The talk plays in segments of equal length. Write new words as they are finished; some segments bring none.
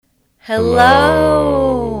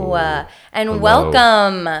Hello. And Hello.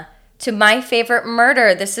 welcome to My Favorite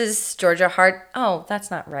Murder. This is Georgia Hart. Oh,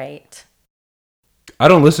 that's not right. I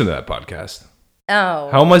don't listen to that podcast. Oh.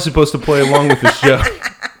 How am I supposed to play along with the show?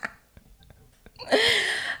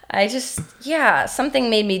 Something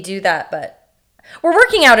made me do that, but we're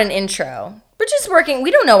working out an intro. We're just working.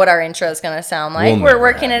 We don't know what our intro is going to sound like. We'll We're never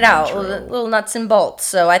working have it an out, intro. little nuts and bolts.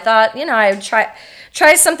 So I thought, I would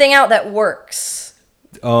try something out that works.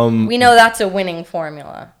 We know that's a winning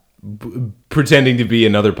formula. Pretending to be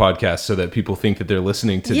another podcast so that people think that they're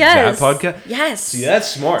listening to that podcast? Yes. See, that's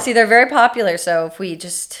smart. See, they're very popular, so if we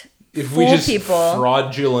just fool people,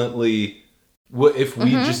 fraudulently, if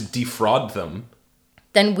we just defraud them,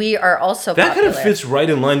 then we are also that popular. kind of fits right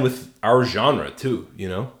in line with our genre too, you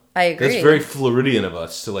know? I agree. That's very Floridian of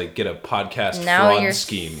us to get a podcast now fraud you're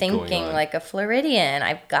scheme thinking going on. like a Floridian.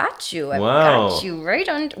 I've got you. I've Wow. got you right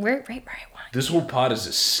where I want. This whole pod is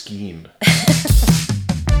a scheme.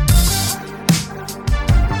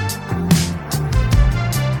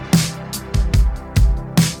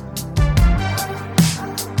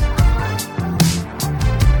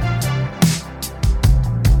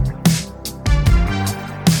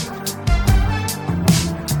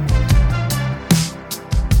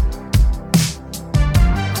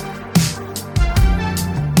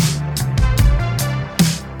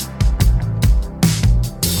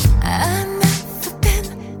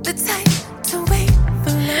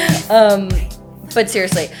 But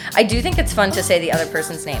seriously, I do think it's fun to say the other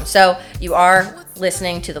person's name. So you are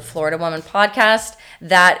listening to the Florida Woman podcast.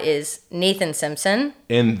 That is Nathan Simpson.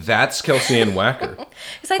 And that's Kelsey Ann Wacker.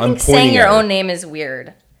 Because I think saying your own name is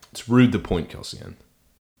weird. It's rude to point, Kelsey Ann.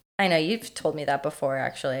 I know, you've told me that before,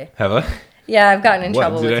 actually. Have I? Yeah, I've gotten in What,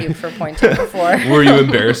 trouble did with I? you for pointing before. Were you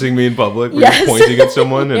embarrassing me in public? Were Yes. you pointing at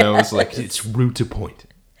someone? And I was Yes. like, it's rude to point.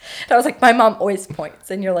 And I was like, my mom always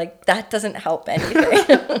points. And you're like, that doesn't help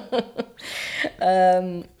anything.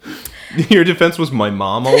 Your defense was my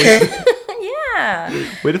mom always? Yeah.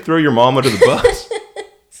 Way to throw your mom under the bus.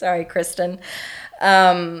 Sorry, Kristen.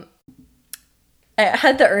 I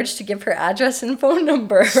had the urge to give her address and phone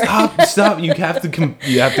number. Stop. You have to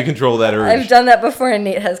control that urge. I've done that before and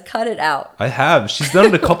Nate has cut it out. I have. She's done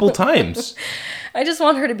it a couple times. I just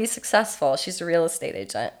want her to be successful. She's a real estate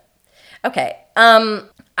agent. Okay.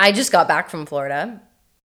 I just got back from Florida,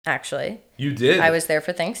 actually. You did. I was there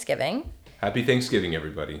for Thanksgiving. Happy Thanksgiving,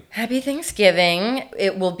 everybody. Happy Thanksgiving.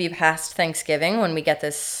 It will be past Thanksgiving when we get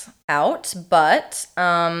this out, but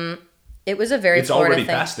it was a very It's Florida already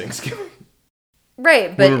thing. past Thanksgiving.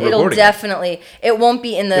 Right, but When we're it'll recording definitely, it won't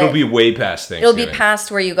be in the, It'll be way past it'll Thanksgiving. be past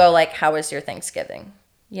where you go like, how was your Thanksgiving?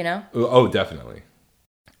 You know? Oh, definitely.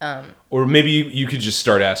 Or maybe you could just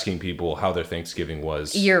start asking people how their Thanksgiving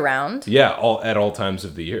was. Year round. Yeah, at all times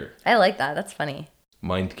of the year. I like that. That's funny.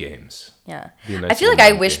 Mind games. Yeah. Be a nice I feel like little I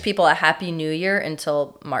mind wish game. people a happy new year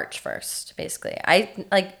until March 1st, basically.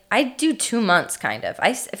 I do 2 months kind of.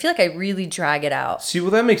 I feel like I really drag it out. See, well,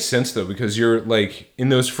 that makes sense though, because you're in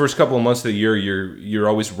those first couple of months of the year, you're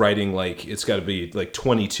always writing it's got to be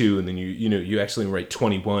 22, and then you actually write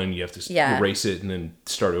 21. You have to erase it and then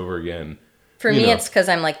start over again. For me, it's because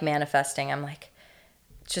I'm manifesting. I'm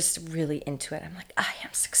just really into it. I'm like, I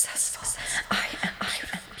am successful. I am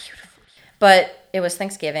beautiful. But it was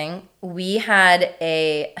Thanksgiving. We had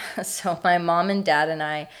so my mom and dad and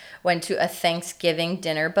I went to a Thanksgiving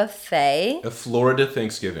dinner buffet. A Florida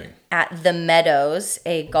Thanksgiving. At the Meadows,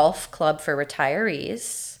 a golf club for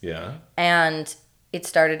retirees. Yeah. And it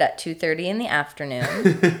started at 2:30 in the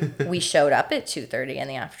afternoon. We showed up at 2:30 in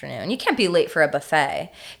the afternoon. You can't be late for a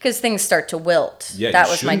buffet because things start to wilt. Yeah, that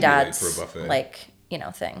you was my shouldn't be late dad's for a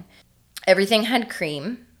buffet. thing. Everything had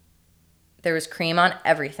cream. There was cream on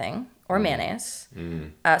everything or mayonnaise.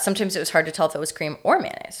 Sometimes it was hard to tell if it was cream or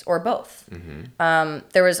mayonnaise or both.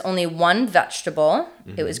 There was only one vegetable.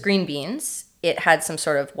 It was green beans. It had some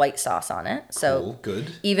sort of white sauce on it. So Cool,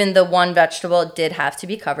 good. even the one vegetable did have to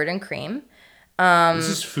be covered in cream. This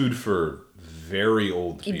is food for very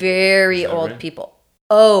old people. Very Is that old right? people.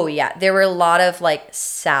 Oh, yeah. There were a lot of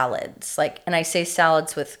salads. And I say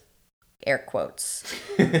salads with air quotes.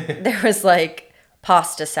 There was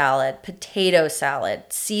pasta salad, potato salad,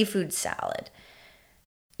 seafood salad.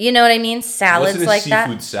 You know what I mean? Salads What's in a like that.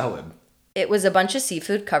 seafood salad? It was a bunch of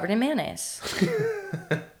seafood covered in mayonnaise.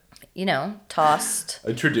 Tossed.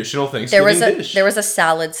 A traditional Thanksgiving dish. There was a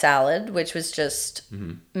salad, which was just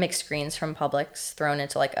mixed greens from Publix thrown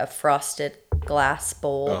into a frosted glass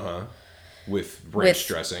bowl. With ranch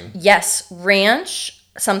dressing. Yes, ranch,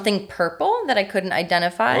 something purple that I couldn't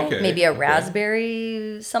identify. Okay, Maybe a okay.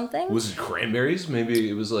 raspberry something. Was it cranberries? Maybe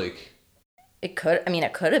it was It could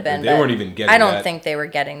have been. They but weren't even getting I don't that. think they were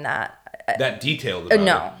getting that. that detailed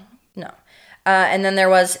about no. And then there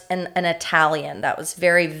was an Italian that was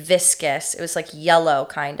very viscous. It was like yellow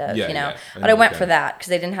kind of, you know. But I went for that because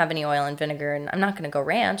they didn't have any oil and vinegar, and I'm not going to go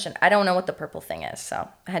ranch, and I don't know what the purple thing is, so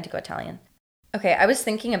I had to go Italian. Okay, I was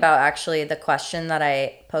thinking about actually the question that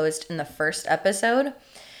I posed in the first episode. I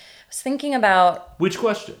was thinking about... Which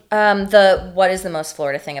question? What is the most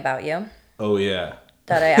Florida thing about you? Oh, yeah.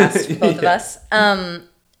 That I asked both of us. And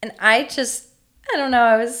I don't know,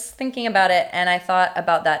 I was thinking about it, and I thought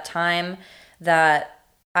about that time that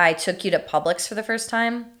I took you to Publix for the first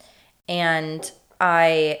time, and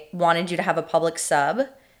I wanted you to have a Publix sub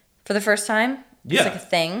for the first time. Yeah. It's like a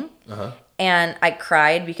thing. Uh-huh. And I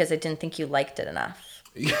cried because I didn't think you liked it enough.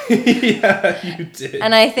 Yeah, you did.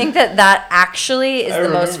 And I think that actually is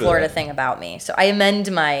the most Florida thing about me. So I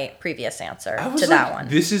amend my previous answer to that one.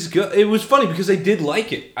 This is good. It was funny because I did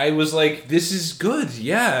like it. I was like, this is good.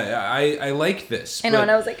 Yeah, I like this. I know,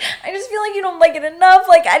 and I was like, I just feel like you don't like it enough.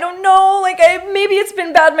 Like, I don't know. Like, maybe it's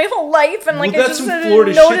been bad my whole life. And like, well, I that's just some didn't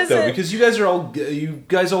Florida notice shit, though, it. because you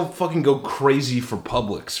guys all fucking go crazy for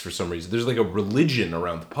Publix for some reason. There's like a religion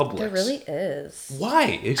around Publix. There really is.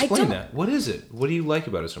 Why? Explain that. What is it? What do you like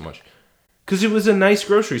about it so much? Because it was a nice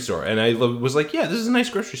grocery store, and I was like, yeah, this is a nice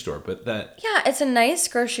grocery store, but that... Yeah, it's a nice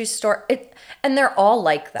grocery store, and they're all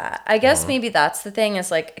like that. I guess maybe that's the thing, is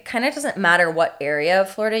like, it kind of doesn't matter what area of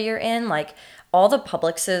Florida you're in, like, all the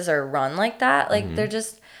Publixes are run like that, like, they're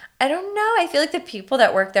just... I don't know, I feel like the people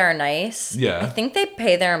that work there are nice. Yeah. I think they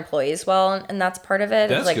pay their employees well, and that's part of it,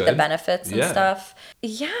 that's like, good. the benefits and stuff.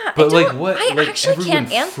 Yeah, but like, what... I like, actually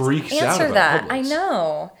can't answer that. Publix. I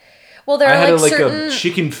know. Well, there I are had like a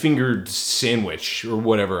chicken fingered sandwich or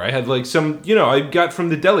whatever. I had like some, I got from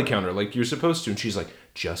the deli counter like you're supposed to. And she's like,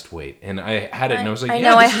 just wait. And I had it and I was like, I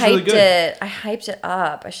know, this is really good. I hyped it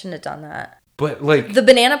up. I shouldn't have done that. But like... The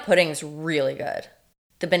banana pudding's really good.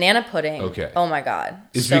 The banana pudding. Okay. Oh my God.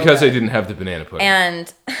 It's so because good. I didn't have the banana pudding.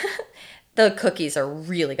 And... The cookies are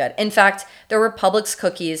really good. In fact, there were Publix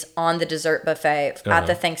cookies on the dessert buffet at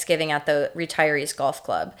the Thanksgiving at the Retirees Golf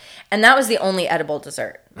Club. And that was the only edible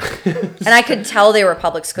dessert. And I could tell they were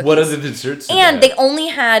Publix cookies. What other desserts? And they only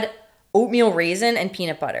had oatmeal raisin and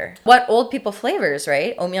peanut butter. What old people flavors,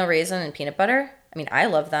 right? Oatmeal raisin and peanut butter. I mean, I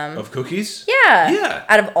love them. Of cookies? Yeah. Yeah.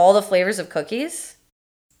 Out of all the flavors of cookies.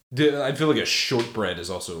 I feel like a shortbread is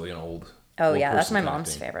also like an old... Oh, yeah, that's my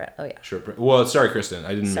mom's favorite. Oh, yeah. Shortbread. Well, sorry, Kristen.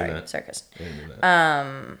 I didn't mean that. Sorry, Kristen. I didn't mean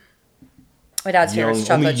that. My dad's favorite is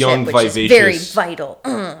chocolate young, chip, which is very vital.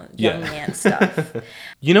 Young man stuff.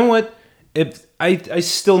 You know what? I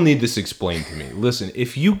still need this explained to me. Listen,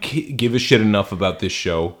 if you give a shit enough about this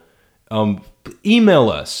show, email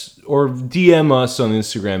us or DM us on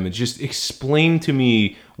Instagram and just explain to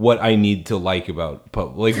me what I need to like about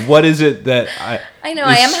like what is it that I know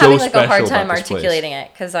I am having like a hard time articulating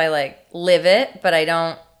it because I like live it, but I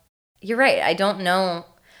don't. You're right. I don't know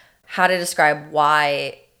how to describe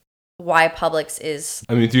why Publix is.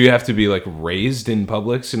 I mean, do you have to be like raised in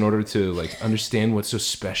Publix in order to like understand what's so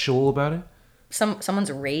special about it?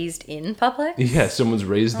 Someone's raised in Publix? Yeah, someone's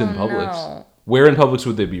raised in Publix. No. Where in Publix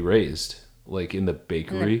would they be raised? Like in the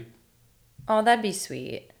bakery? Oh, that'd be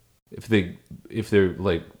sweet. If they're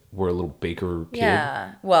like were a little baker kid.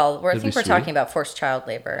 Yeah. Well, I think we're talking about forced child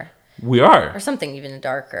labor. We are. Or something even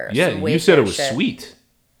darker. Yeah, you said it was sweet.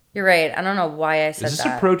 You're right. I don't know why I said that. Is this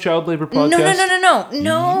a pro-child labor podcast?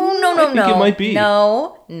 No. I think it might be.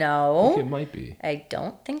 No. I think it might be. I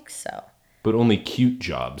don't think so. But only cute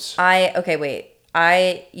jobs. Okay, wait.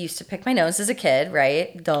 I used to pick my nose as a kid,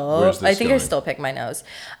 right? Duh. Where's this I think going? I still pick my nose.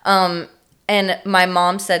 And my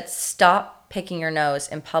mom said, stop picking your nose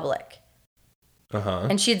in public. Uh-huh.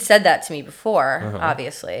 And she'd said that to me before,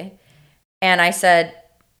 obviously. And I said,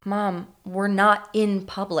 Mom, we're not in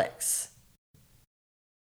Publix.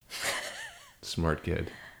 Smart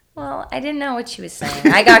kid. Well, I didn't know what she was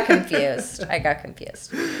saying. I got confused.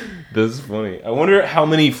 That's funny. I wonder how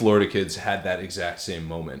many Florida kids had that exact same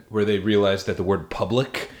moment where they realized that the word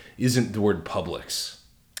public isn't the word Publix.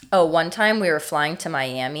 Oh, one time we were flying to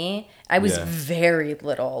Miami. I was very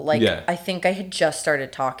little. Like, I think I had just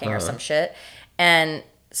started talking or some shit. And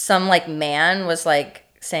some, like, man was, like,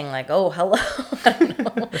 saying, like, oh, hello. I don't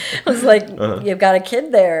know. I was like, you've got a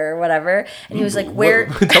kid there or whatever. And he was like, where?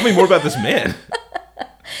 Tell me more about this man.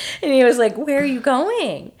 And he was like, where are you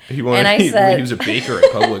going? He was a baker at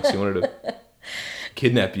Publix. He wanted to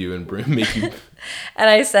kidnap you and make you. And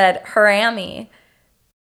I said, Harami.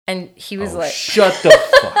 And he was like, shut the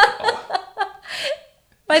fuck up.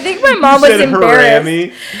 I think my mom was embarrassed.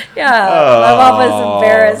 Harami? Yeah, my mom was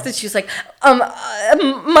embarrassed. And she was like,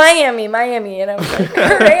 Miami. And I was like,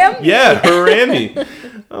 Harambe? Yeah, Harambe.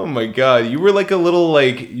 Oh my god, you were like a little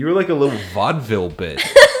vaudeville bit.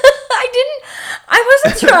 I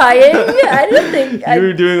wasn't trying. I didn't think. You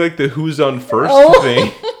were doing like the who's on first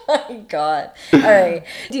thing. Oh my god. All right.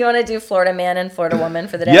 Do you want to do Florida man and Florida woman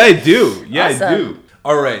for the day? Yeah, I do. Yeah, awesome. I do.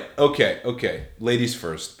 All right. Okay. Ladies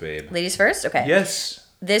first, babe. Ladies first? Okay. Yes.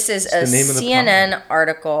 This is a CNN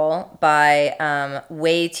article by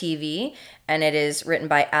Way TV, and it is written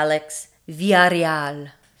by Alex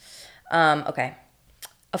Villarreal. Okay.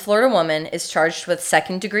 A Florida woman is charged with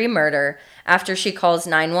second-degree murder after she calls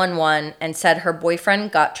 911 and said her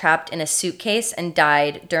boyfriend got trapped in a suitcase and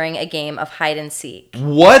died during a game of hide and seek.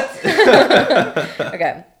 What?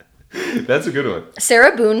 Okay. That's a good one.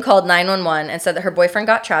 Sarah Boone called 911 and said that her boyfriend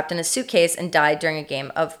got trapped in a suitcase and died during a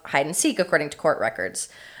game of hide and seek, according to court records.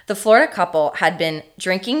 The Florida couple had been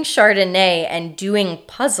drinking Chardonnay and doing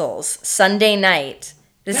puzzles Sunday night.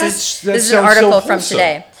 This is an article from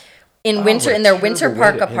today. In their Winter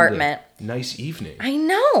Park apartment. Nice evening. I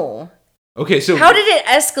know. Okay, so how did it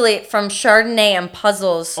escalate from Chardonnay and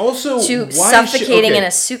puzzles to suffocating in a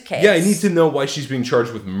suitcase? Yeah, I need to know why she's being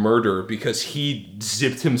charged with murder because he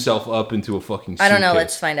zipped himself up into a fucking suitcase. I don't know.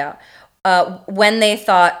 Let's find out. When they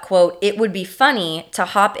thought, quote, it would be funny to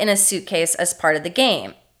hop in a suitcase as part of the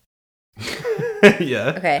game.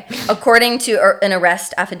 Yeah. Okay. According to an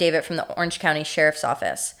arrest affidavit from the Orange County Sheriff's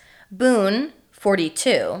Office, Boone,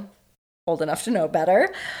 42, old enough to know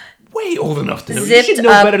better. Way old enough to know. You should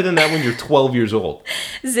know better than that when you're 12 years old.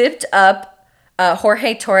 Zipped up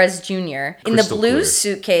Jorge Torres Jr. in the blue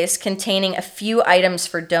suitcase containing a few items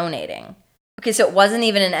for donating. Okay, so it wasn't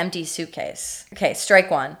even an empty suitcase. Okay, strike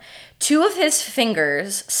one. 2 of his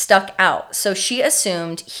fingers stuck out, so she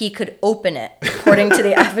assumed he could open it, according to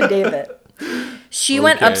the affidavit. She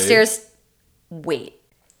went upstairs. Wait.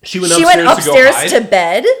 She went upstairs to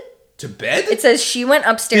bed? To bed? It says she went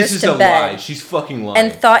upstairs to bed. This is a lie. She's fucking lying.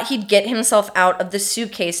 And thought he'd get himself out of the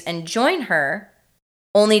suitcase and join her,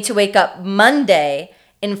 only to wake up Monday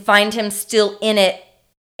and find him still in it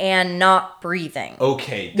and not breathing.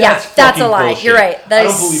 Okay. That's a lie. Bullshit. You're right. That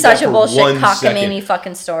is such a bullshit cockamamie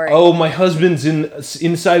fucking story. Oh, my husband's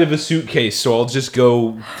inside of a suitcase, so I'll just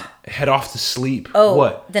go head off to sleep. Oh,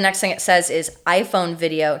 what? The next thing it says is iPhone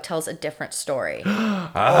video tells a different story.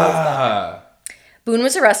 Boone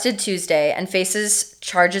was arrested Tuesday and faces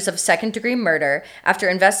charges of second-degree murder after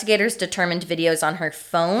investigators determined videos on her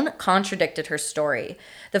phone contradicted her story.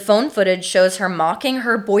 The phone footage shows her mocking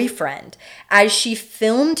her boyfriend as she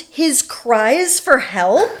filmed his cries for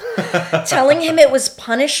help, telling him it was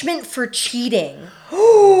punishment for cheating.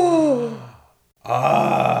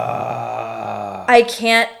 I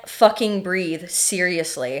can't fucking breathe,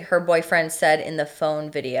 seriously, her boyfriend said in the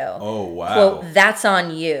phone video. Oh, wow. Quote, that's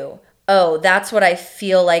on you. Oh, that's what I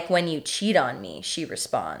feel like when you cheat on me, she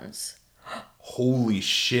responds. Holy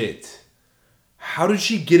shit. How did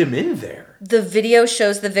she get him in there? The video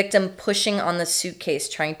shows the victim pushing on the suitcase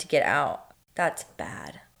trying to get out. That's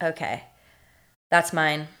bad. Okay. That's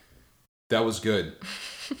mine. That was good.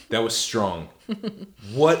 That was strong.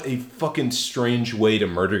 What a fucking strange way to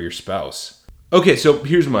murder your spouse. Okay, so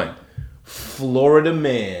here's mine. Florida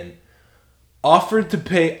man offered to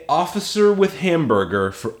pay officer with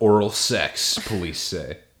hamburger for oral sex, police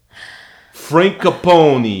say. Frank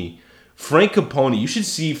Capone. You should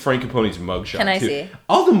see Frank Capone's mugshot. Can I see?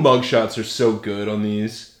 All the mugshots are so good on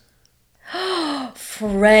these.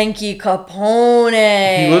 Frankie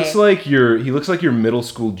Capone. He looks like your middle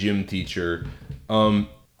school gym teacher.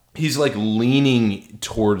 He's like leaning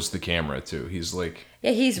towards the camera too. He's like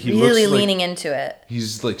he's really leaning into it.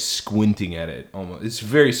 He's like squinting at it almost. It's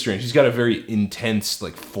very strange. He's got a very intense,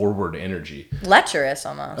 like forward energy. Lecherous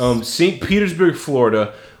almost. St. Petersburg,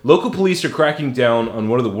 Florida. Local police are cracking down on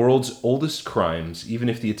one of the world's oldest crimes, even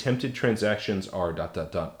if the attempted transactions are ...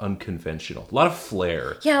 unconventional. A lot of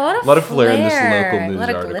flair. Yeah, a lot of flair in this local news article. A lot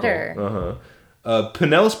of article. Glitter.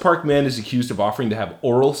 Pinellas Park man is accused of offering to have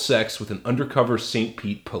oral sex with an undercover St.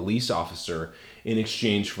 Pete police officer in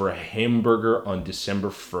exchange for a hamburger on December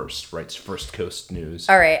 1st, writes First Coast News.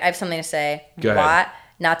 All right, I have something to say. Go ahead.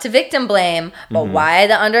 Not to victim blame, but why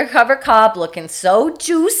the undercover cop looking so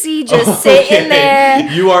juicy just sitting there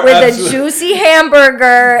with a juicy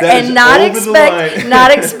hamburger and not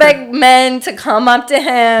expect men to come up to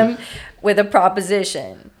him with a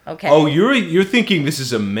proposition. Okay. Oh, you're thinking this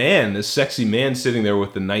is a sexy man sitting there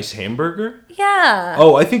with a nice hamburger? Yeah.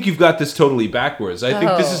 Oh, I think you've got this totally backwards. I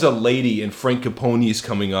think this is a lady and Frank Capone is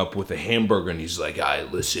coming up with a hamburger and he's like,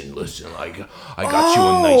 listen, I got you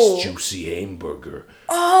a nice juicy hamburger.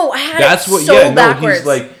 Oh, I had backwards.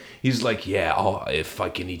 He's like, yeah, if I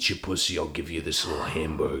can eat your pussy, I'll give you this little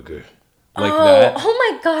hamburger. Like that.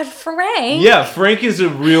 Oh my God, Frank. Yeah, Frank is a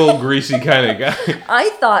real greasy kind of guy. I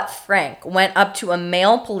thought Frank went up to a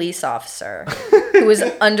male police officer who was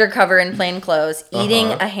undercover in plain clothes,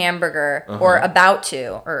 eating a hamburger or about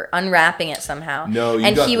to, or unwrapping it somehow. No, you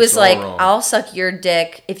and got he this was all like, wrong. I'll suck your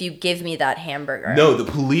dick if you give me that hamburger. No, the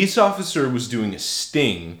police officer was doing a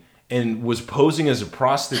sting and was posing as a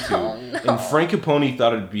prostitute. Oh, no. And Frank Capone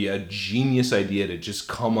thought it'd be a genius idea to just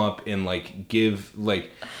come up and like give like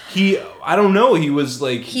I don't know, he was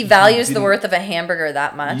like he values the worth of a hamburger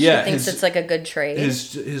that much. Yeah, he thinks it's like a good trade.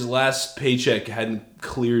 His last paycheck hadn't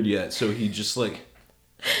cleared yet, so he just like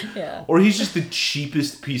yeah. Or he's just the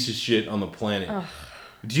cheapest piece of shit on the planet. Ugh.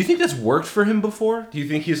 Do you think that's worked for him before? Do you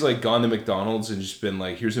think he's like gone to McDonald's and just been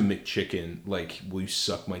like, here's a McChicken, like, will you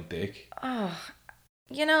suck my dick? Oh,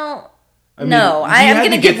 you know, I mean, no. I'm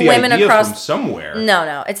going to give women across from somewhere.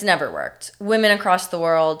 No, it's never worked. Women across the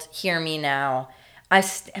world, hear me now. I'm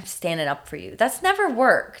standing up for you. That's never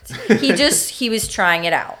worked. He was trying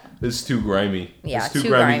it out. It's too grimy. Yeah, it's too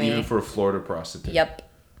grimy even for a Florida prostitute.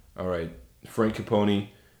 Yep. All right, Frank Capone,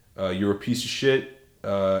 you're a piece of shit.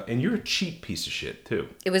 And you're a cheap piece of shit too.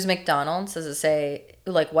 It was McDonald's. Does it say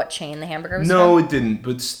like what chain the hamburger was No, from? it didn't.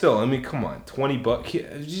 But still, I mean, come on, $20.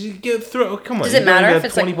 Come on. Does it matter if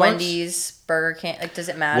it's like Wendy's, Burger King? Like, does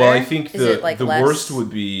it matter? Well, I think the worst would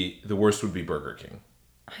be Burger King.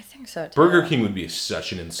 I think so too. Burger King would be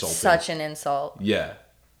such an insult. Such an insult. Yeah.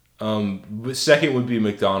 But second would be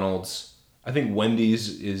McDonald's. I think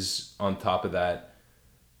Wendy's is on top of that.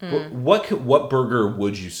 But what burger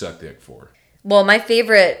would you suck dick for? Well, my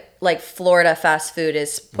favorite like Florida fast food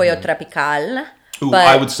is Pollo Tropical. Ooh,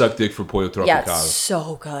 I would suck dick for Pollo Tropical. Yeah, it's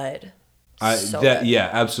so good. Good. Yeah,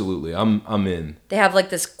 absolutely. I'm in. They have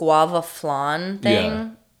like this guava flan thing. Yeah.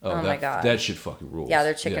 Oh my God. That shit fucking rules. Yeah,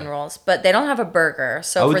 they're chicken rolls, but they don't have a burger.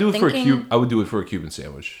 So I would do it for a Cuban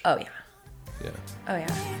sandwich. Oh yeah. Yeah. Oh yeah.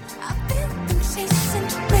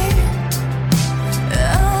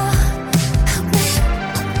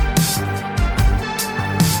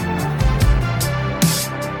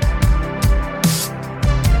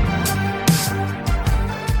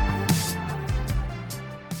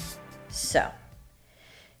 So,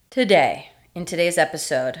 in today's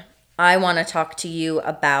episode, I want to talk to you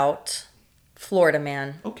about Florida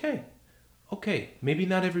Man. Okay. Maybe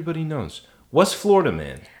not everybody knows. What's Florida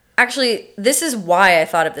Man? Actually, this is why I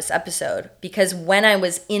thought of this episode. Because when I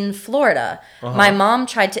was in Florida, my mom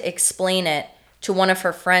tried to explain it to one of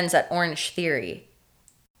her friends at Orange Theory.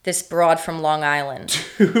 This broad from Long Island.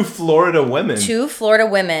 Two Florida women.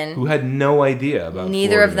 Who had no idea about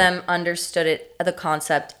Neither Florida. of them understood the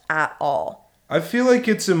concept at all. I feel like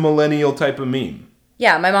it's a millennial type of meme.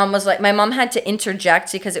 Yeah, my mom had to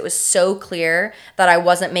interject because it was so clear that I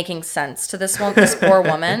wasn't making sense to this poor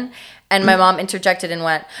woman. And my mom interjected and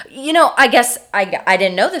went, I guess I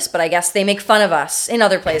didn't know this, but I guess they make fun of us in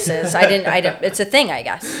other places. I didn't, it's a thing, I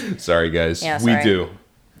guess. Sorry, guys. Yeah, sorry. We do.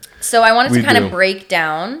 So I wanted to kind of break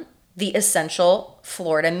down the essential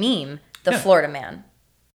Florida meme, the Florida Man,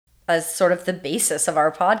 as sort of the basis of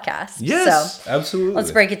our podcast. Yes, so absolutely.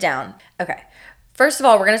 Let's break it down. Okay. First of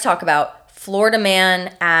all, we're going to talk about Florida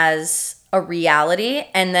Man as a reality,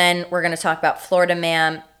 and then we're going to talk about Florida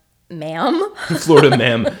Ma'am. Florida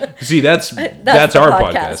Ma'am. See, that's our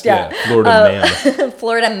podcast. Yeah. Florida Ma'am.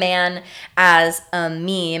 Florida Man as a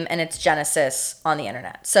meme and its genesis on the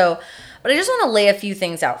internet. But I just want to lay a few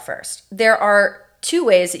things out first. There are two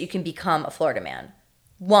ways that you can become a Florida Man.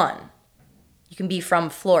 One, you can be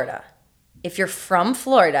from Florida. If you're from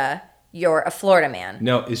Florida, you're a Florida Man.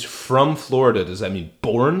 Now, is from Florida, does that mean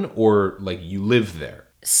born or like you live there?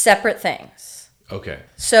 Separate things. Okay.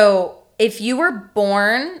 So if you were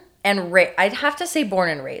born and I'd have to say born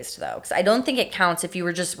and raised though, because I don't think it counts if you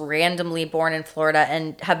were just randomly born in Florida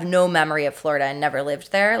and have no memory of Florida and never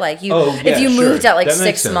lived there. Like if you moved at like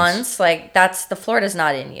 6 months, like Florida's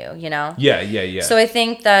not in you, Yeah. So I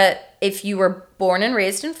think that if you were born and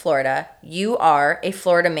raised in Florida, you are a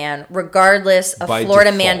Florida Man, regardless of By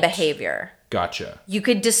Florida default. Man behavior. Gotcha. You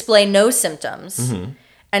could display no symptoms,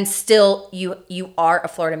 and still you are a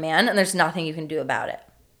Florida Man, and there's nothing you can do about it.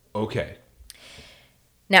 Okay.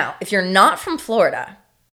 Now, if you're not from Florida,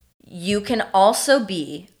 you can also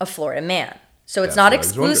be a Florida Man. So it's not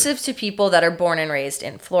exclusive to people that are born and raised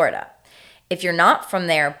in Florida. If you're not from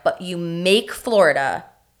there, but you make Florida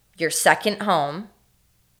your second home,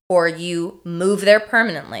 or you move there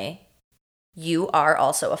permanently, you are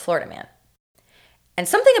also a Florida Man. And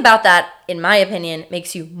something about that, in my opinion,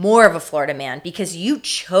 makes you more of a Florida Man because you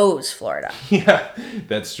chose Florida. Yeah,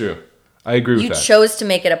 that's true. I agree with that. You chose to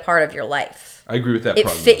make it a part of your life. I agree with that. It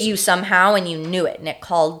fit you somehow and you knew it and it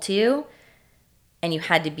called to you and you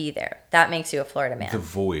had to be there. That makes you a Florida man. The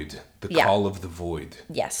void. The call of the void.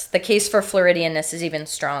 Yes. The case for Floridianness is even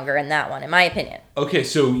stronger in that one, in my opinion. Okay,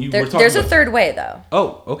 so there's a third way, though.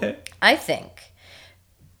 Oh, okay. I think.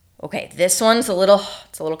 Okay, this one's a little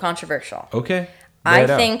controversial. Okay. I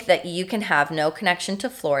think that you can have no connection to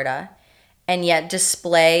Florida and yet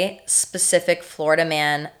display specific Florida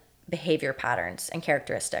man behavior patterns and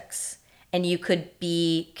characteristics. And you could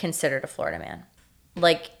be considered a Florida man.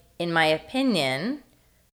 Like, in my opinion,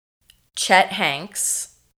 Chet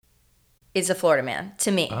Hanks is a Florida man, to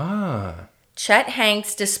me. Chet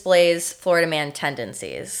Hanks displays Florida man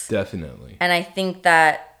tendencies. Definitely. And I think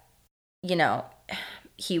that,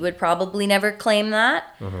 he would probably never claim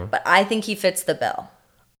that, but I think he fits the bill.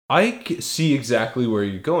 I see exactly where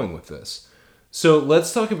you're going with this. So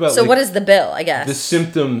let's talk about. So what is the bill, I guess? The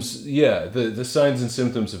symptoms, the signs and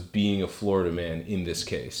symptoms of being a Florida man in this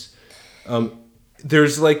case.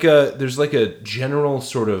 There's like a general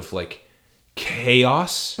sort of like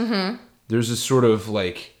chaos. Mm-hmm. There's a sort of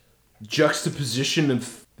like juxtaposition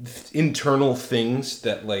of internal things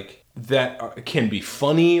that can be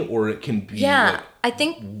funny or it can be I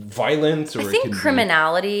think violent or I think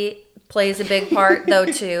criminality plays a big part though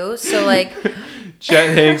too. So like.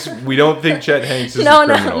 Chet Hanks, we don't think Chet Hanks is a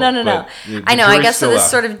criminal. No. I know, I guess so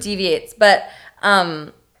this sort of deviates. But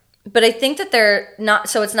I think that they're not,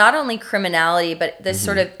 so it's not only criminality, but this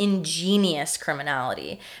sort of ingenious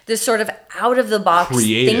criminality. This sort of out-of-the-box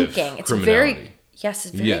thinking. It's very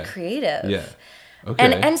creative. Yeah.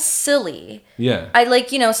 Okay. And silly. Yeah.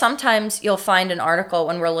 I sometimes you'll find an article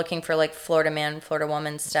when we're looking for like Florida man, Florida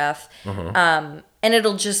woman stuff. And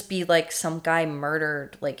it'll just be like some guy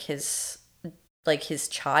murdered like his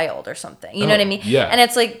child or something. You know what I mean? Yeah. And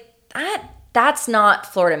it's like, that's not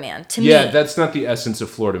Florida man to me. Yeah, that's not the essence of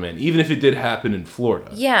Florida man, even if it did happen in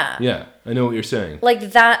Florida. Yeah. Yeah, I know what you're saying. Like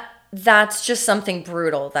that's just something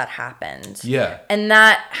brutal that happened. Yeah. And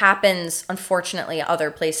that happens, unfortunately,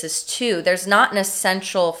 other places too. There's not an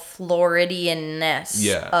essential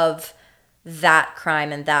Floridianness of that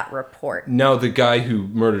crime and that report. Now, the guy who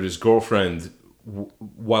murdered his girlfriend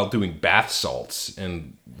while doing bath salts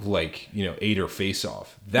and ate her face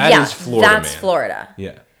off. That is Florida. That's Florida.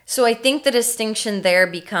 Yeah. So I think the distinction there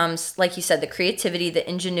becomes, like you said, the creativity, the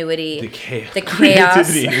ingenuity, the chaos.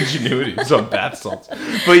 Creativity and ingenuity. It's on bath salts.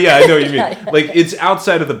 But yeah, I know what you mean. Like it's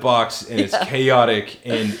outside of the box and it's chaotic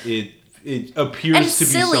and it appears and to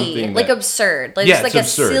silly, be something like absurd. Like it's like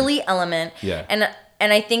absurd. A silly element. Yeah.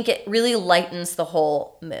 And I think it really lightens the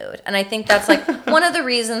whole mood. And I think that's like one of the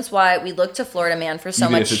reasons why we look to Florida Man for so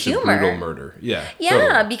much humor. Even if it's a brutal murder. Yeah. Yeah,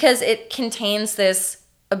 totally. Because it contains this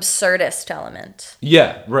absurdist element.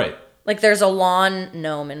 Yeah, right. Like there's a lawn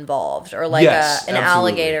gnome involved or like an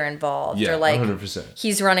alligator involved. Yeah, or like 100%.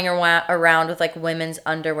 He's running around with like women's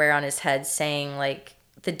underwear on his head saying like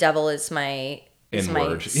the devil is my... Is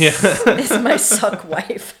my suck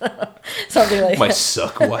wife. Something like my that.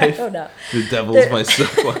 Suck wife? I don't know. The devil's my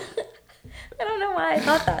suck wife. I don't know why I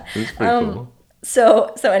thought that. That's pretty cool.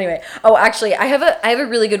 So anyway. Oh, actually, I have a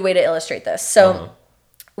really good way to illustrate this. So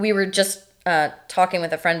we were just talking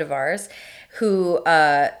with a friend of ours who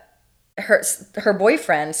her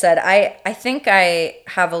boyfriend said, I think I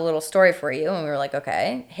have a little story for you. And we were like,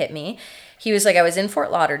 okay, hit me. He was like, I was in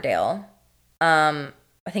Fort Lauderdale.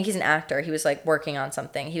 I think he's an actor. He was like working on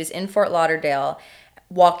something. He was in Fort Lauderdale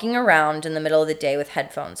walking around in the middle of the day with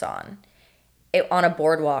headphones on a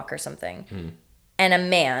boardwalk or something. And a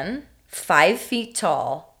man, 5 feet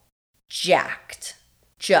tall, jacked,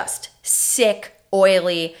 just sick,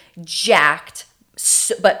 oily, jacked,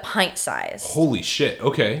 but pint size. Holy shit.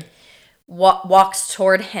 Okay. Walks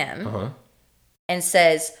toward him and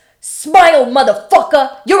says, "Smile,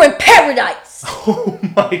 motherfucker! You're in paradise!" Oh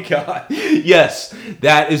my God. Yes,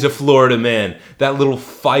 that is a Florida man. That little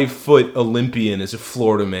 5-foot Olympian is a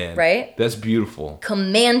Florida man. Right? That's beautiful.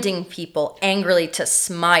 Commanding people angrily to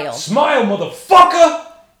smile. Smile, motherfucker!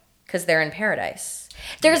 Because they're in paradise.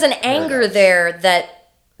 There's an anger there that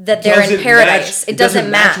they're in paradise. It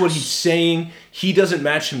doesn't match what he's saying. He doesn't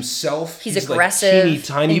match himself. He's aggressive, like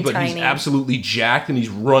teeny tiny, he's absolutely jacked, and he's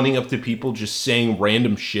running up to people just saying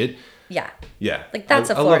random shit. Yeah. Yeah. Like that's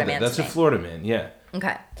a Florida man. That's a Florida man, yeah.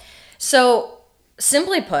 Okay. So,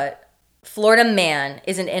 simply put, Florida man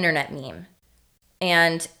is an internet meme.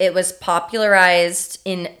 And it was popularized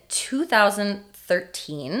in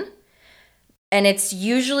 2013. And it's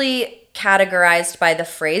usually categorized by the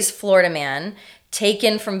phrase Florida man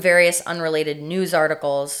taken from various unrelated news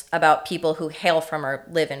articles about people who hail from or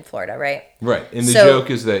live in Florida, right? Right. And the joke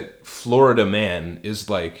is that Florida Man is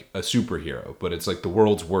like a superhero, but it's like the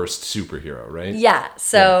world's worst superhero, right? Yeah.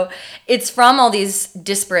 So it's from all these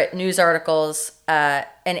disparate news articles. And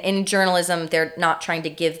in journalism, they're not trying to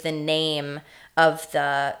give the name of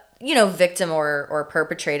the, victim or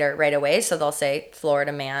perpetrator right away. So they'll say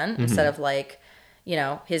Florida Man instead of like,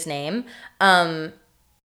 his name.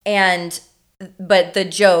 But the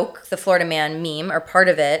joke, the Florida Man meme, or part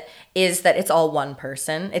of it, is that it's all one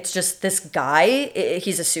person. It's just this guy.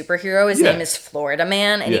 He's a superhero. His name is Florida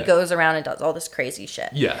Man, and he goes around and does all this crazy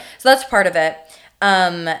shit. Yeah. So that's part of it.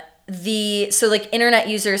 So internet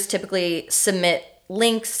users typically submit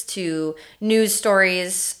links to news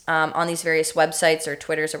stories on these various websites or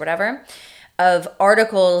Twitters or whatever of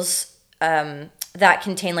articles that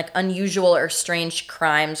contain like unusual or strange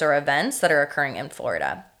crimes or events that are occurring in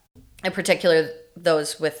Florida. In particular,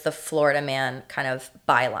 those with the Florida Man kind of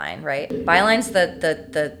byline, right? Byline's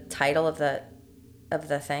the title of the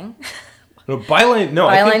thing. No, byline. No,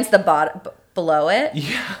 byline's the bottom below it.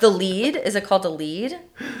 Yeah. The lead, is it called a lead?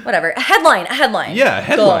 Whatever. A headline. Yeah, a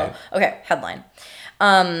headline. Cool. Okay, headline.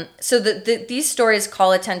 So these stories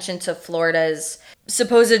call attention to Florida's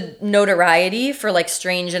supposed notoriety for like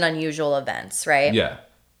strange and unusual events, right? Yeah.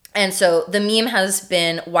 And so the meme has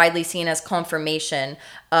been widely seen as confirmation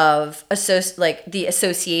of the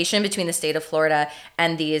association between the state of Florida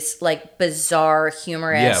and these like bizarre,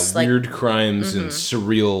 humorous, weird crimes and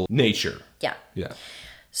surreal nature. Yeah. Yeah.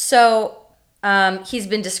 So he's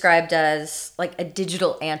been described as like a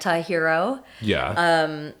digital anti-hero.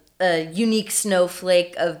 Yeah. A unique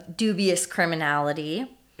snowflake of dubious criminality.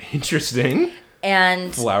 Interesting.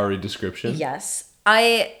 And flowery description. Yes.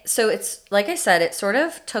 So it's, like I said, it sort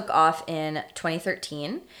of took off in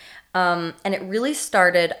 2013. And it really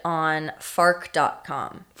started on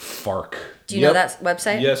Fark.com. Fark. Do you know that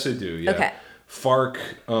website? Yes, I do. Yeah. Okay. Fark,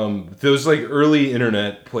 those like early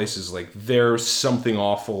internet places, like There's Something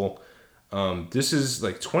Awful. This is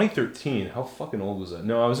like 2013. How fucking old was that?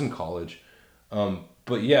 No, I was in college.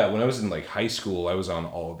 But yeah, when I was in like high school, I was on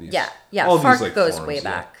all of these. Yeah. All Fark these, like, goes forums. way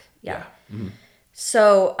back. Yeah. Mm-hmm.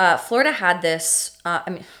 So Florida had this,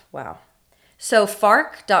 wow. So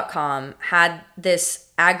Fark.com had this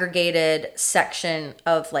aggregated section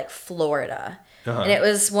of like Florida. Uh-huh. And it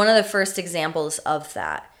was one of the first examples of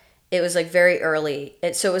that. It was like very early.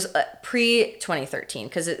 So it was pre-2013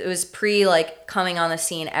 because it was pre like coming on the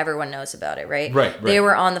scene. Everyone knows about it, right? Right. They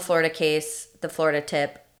were on the Florida case, the Florida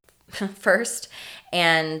tip first.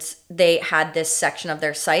 And they had this section of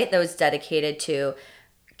their site that was dedicated to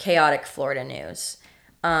chaotic Florida news.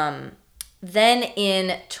 Then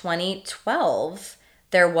in 2012,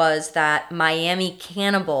 there was that Miami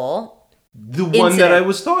cannibal The one that I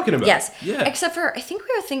was talking about. Yes. Yeah. Except for, I think we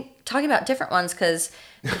were talking about different ones because...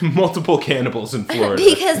 multiple cannibals in Florida.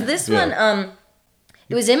 Because this one,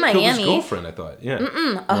 it was in Miami. Killed his girlfriend, I thought. Yeah.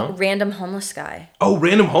 A random homeless guy. Oh,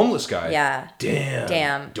 random homeless guy. Yeah.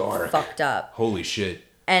 Damn. Dark. Fucked up. Holy shit.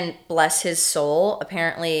 And bless his soul,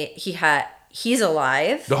 apparently he's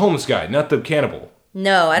alive. The homeless guy, not the cannibal.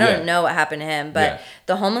 No, I don't know what happened to him, but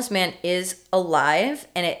the homeless man is alive,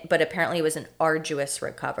 but apparently it was an arduous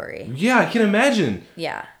recovery. Yeah, I can imagine.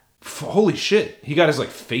 Yeah. Holy shit. He got his like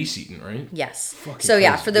face eaten, right? Yes. Fucking so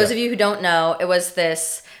yeah, crazy. for those of you who don't know, it was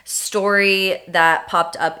this story that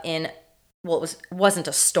popped up in, well, it wasn't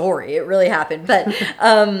a story, it really happened, but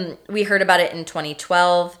we heard about it in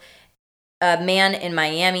 2012. A man in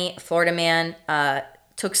Miami, a Florida man,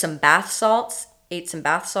 took some bath salts, ate some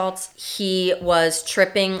bath salts. He was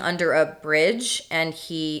tripping under a bridge and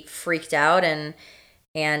he freaked out and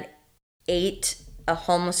ate a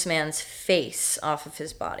homeless man's face off of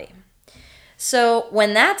his body. So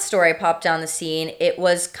when that story popped on the scene, it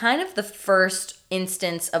was kind of the first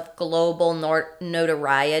instance of global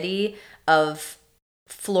notoriety of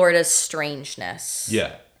Florida's strangeness.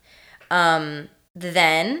 Yeah.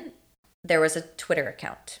 Then there was a Twitter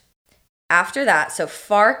account. After that, so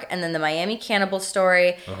Fark and then the Miami cannibal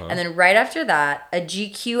story, and then right after that, a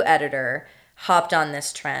GQ editor hopped on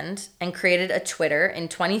this trend and created a Twitter in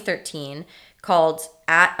 2013 called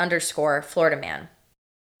 @_FloridaMan.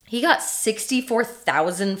 He got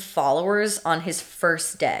 64,000 followers on his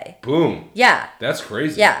first day. Boom. Yeah. That's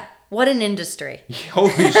crazy. Yeah. What an industry.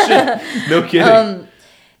 Holy shit. No kidding.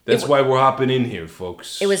 That's why we're hopping in here,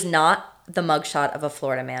 folks. It was not the mugshot of a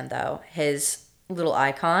Florida man, though. His little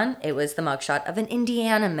icon, it was the mugshot of an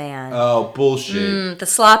Indiana man. Oh, bullshit. The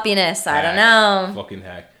sloppiness. I don't know. Fucking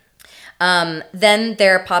hack. Then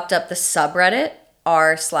there popped up the subreddit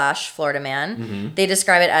r/Florida Man. They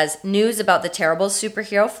describe it as news about the terrible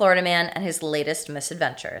superhero Florida Man and his latest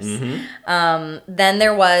misadventures. Then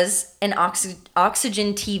there was an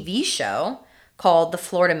Oxygen TV show called The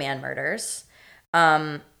Florida Man Murders,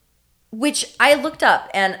 which I looked up,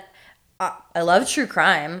 and I love true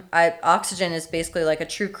crime. Oxygen is basically like a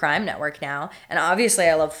true crime network now. And obviously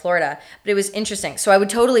I love Florida, but it was interesting. So I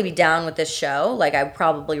would totally be down with this show. Like, I would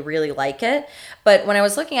probably really like it. But when I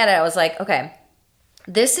was looking at it, I was like, okay,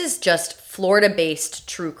 this is just Florida-based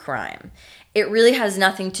true crime. It really has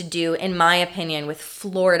nothing to do, in my opinion, with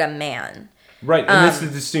Florida Man. Right, and that's the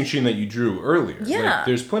distinction that you drew earlier. Yeah. Like,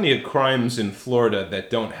 there's plenty of crimes in Florida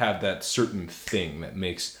that don't have that certain thing that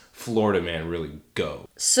makes Florida Man really go.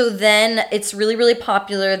 So then it's really, really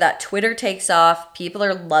popular. That Twitter takes off. People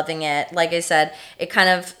are loving it. Like I said, it kind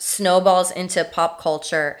of snowballs into pop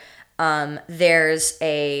culture. There's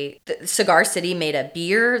Cigar City made a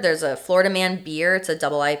beer. There's a Florida Man beer. It's a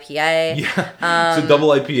double IPA. Yeah, it's a double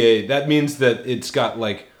IPA. That means that it's got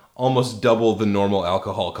like almost double the normal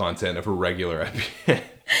alcohol content of a regular IPA.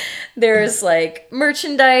 There's like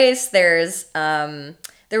merchandise. There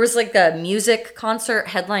was like a music concert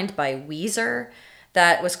headlined by Weezer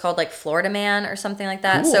that was called like Florida Man or something like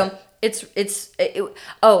that. Cool. So it's a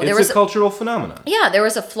cultural phenomenon. Yeah, there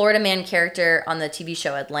was a Florida Man character on the TV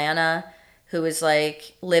show Atlanta who was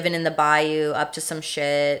like living in the bayou up to some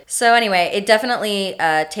shit. So anyway, it definitely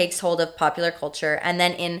takes hold of popular culture. And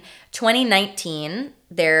then in 2019,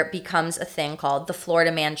 there becomes a thing called the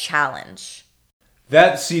Florida Man Challenge.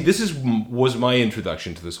 Was my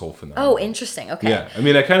introduction to this whole phenomenon. Oh, interesting. Okay. Yeah, I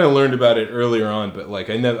mean, I kind of learned about it earlier on, but like,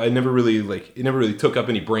 it never really took up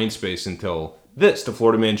any brain space until the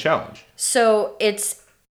Florida Man Challenge. So it's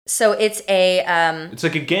a it's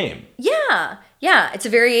like a game. Yeah, it's a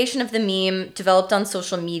variation of the meme developed on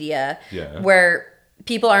social media. Yeah. Where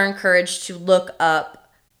people are encouraged to look up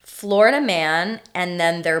Florida Man and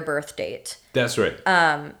then their birth date. That's right.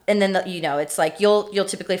 And then it's like you'll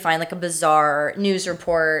typically find like a bizarre news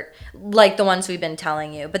report like the ones we've been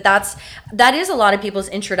telling you. But that is a lot of people's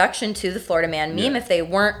introduction to the Florida Man meme. Yeah. If they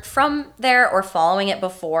weren't from there or following it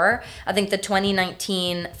before, I think the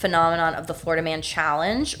 2019 phenomenon of the Florida Man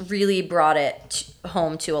Challenge really brought it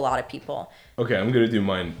home to a lot of people. Okay, I'm gonna do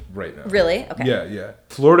mine right now. Really? Okay. Yeah.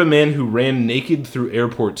 Florida man who ran naked through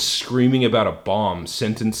airport screaming about a bomb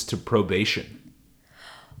sentenced to probation.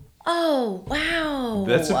 Oh, wow.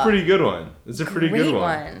 That's a pretty good one. Good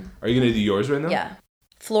one. Are you going to do yours right now? Yeah.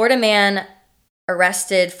 Florida man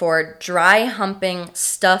arrested for dry humping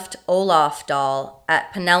stuffed Olaf doll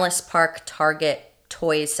at Pinellas Park Target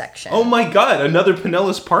toys section. Oh my God, another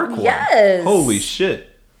Pinellas Park one. Yes. Holy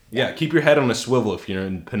shit. Yeah, keep your head on a swivel if you're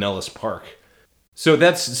in Pinellas Park. So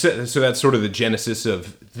that's sort of the genesis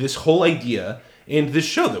of this whole idea and this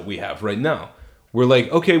show that we have right now. We're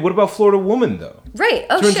like, okay, what about Florida Woman, though? Right.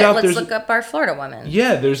 Oh, Turns shit. out Let's look up our Florida Woman.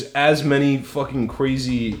 Yeah, there's as many fucking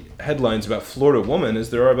crazy headlines about Florida Woman as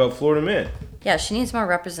there are about Florida Man. Yeah, she needs more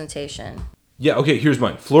representation. Yeah, okay, here's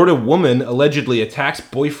mine. Florida woman allegedly attacks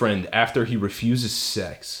boyfriend after he refuses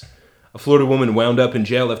sex. A Florida woman wound up in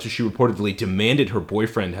jail after she reportedly demanded her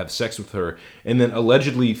boyfriend have sex with her and then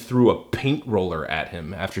allegedly threw a paint roller at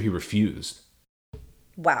him after he refused.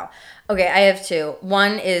 Wow. Okay, I have two.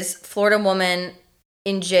 One is Florida woman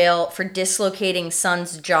in jail for dislocating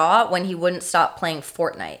son's jaw when he wouldn't stop playing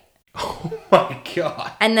Fortnite. Oh my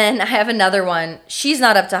God. And then I have another one. She's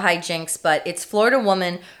not up to hijinks, but it's Florida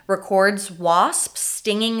woman records wasp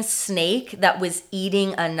stinging snake that was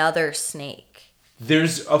eating another snake.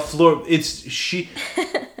 There's a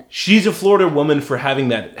she's a Florida woman for having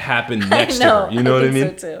that happen next to her. You know what I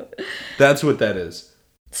mean? So too. That's what that is.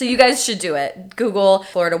 So you guys should do it. Google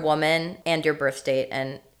Florida woman and your birth date,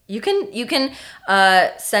 and you can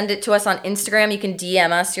send it to us on Instagram. You can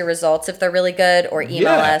DM us your results if they're really good, or email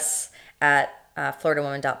us at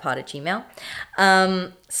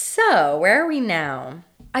floridawoman.pod@gmail.com. So where are we now?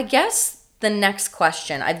 I guess the next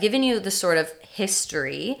question, I've given you the sort of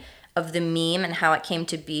history of the meme and how it came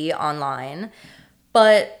to be online,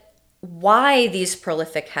 but why these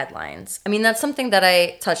prolific headlines? I mean, that's something that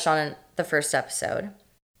I touched on in the first episode.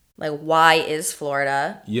 Like, why is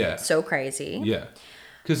Florida so crazy? Yeah.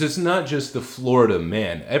 Because it's not just the Florida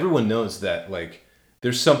man. Everyone knows that, like,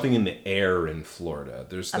 there's something in the air in Florida.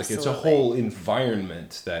 There's, like, It's a whole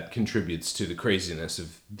environment that contributes to the craziness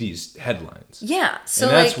of these headlines. Yeah. So,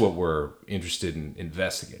 and that's what we're interested in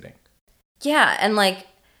investigating. Yeah. And, like,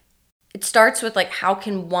 it starts with, like, how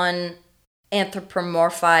can one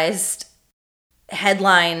anthropomorphized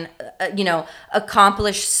headline,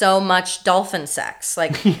 accomplish so much dolphin sex?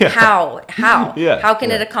 Like, how? Yeah. How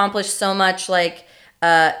can it accomplish so much, like,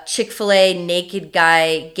 Chick-fil-A naked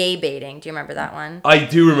guy gay baiting. Do you remember that one? I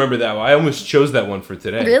do remember that one. I almost chose that one for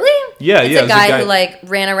today. Really? Yeah, it's yeah. It's a guy who like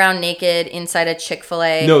ran around naked inside a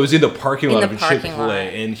Chick-fil-A. No, it was in the parking lot of a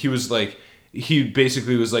Chick-fil-A, and he was like, he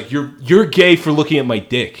basically was like, "You're gay for looking at my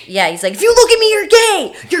dick." Yeah, he's like, "If you look at me, you're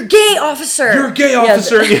gay. You're gay, officer. You're a gay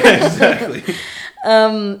officer." Yeah, exactly.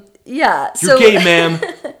 Yeah. You're gay, ma'am.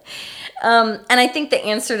 And I think the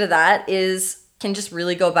answer to that can just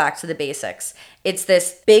really go back to the basics. It's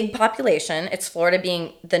this big population. It's Florida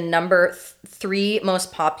being the number 3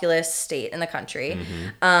 most populous state in the country.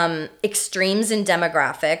 Extremes in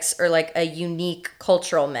demographics or like a unique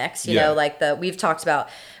cultural mix. You know, like we've talked about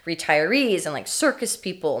retirees and like circus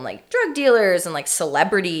people and like drug dealers and like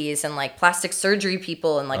celebrities and like plastic surgery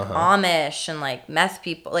people and like Amish and like meth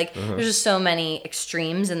people. Like there's just so many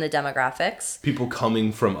extremes in the demographics. People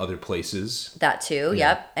coming from other places. That too,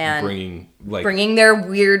 yep. And bringing their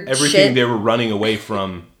weird everything shit they were running away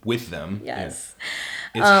from with them. Yes.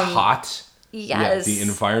 Yeah. It's hot. Yes. Yeah, the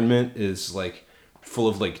environment is like full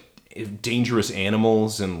of like dangerous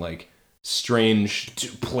animals and like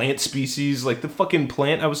strange plant species, like the fucking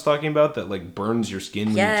plant I was talking about that like burns your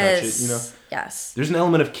skin when you touch it, you know? Yes. There's an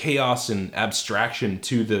element of chaos and abstraction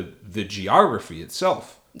to the geography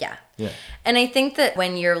itself. Yeah. Yeah. And I think that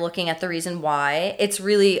when you're looking at the reason why, it's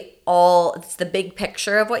the big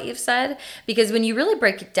picture of what you've said. Because when you really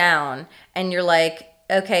break it down and you're like,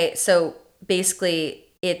 okay, so basically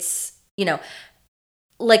it's, you know,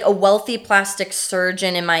 like a wealthy plastic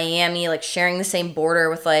surgeon in Miami, like sharing the same border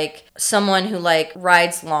with like someone who like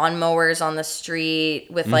rides lawnmowers on the street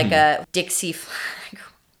with like a Dixie flag.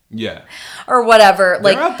 Yeah. Or whatever.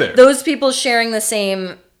 They're like out there. Those people sharing the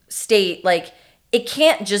same state, like it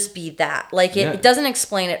can't just be that. Like it doesn't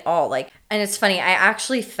explain it all. Like, and it's funny, I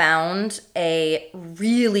actually found a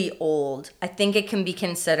really old, I think it can be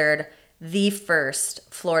considered the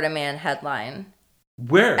first Florida Man headline.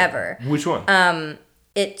 Where? Ever. Which one?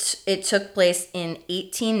 It took place in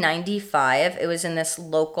 1895. It was in this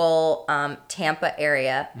local Tampa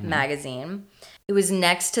area magazine. It was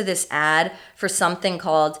next to this ad for something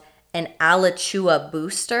called an Alachua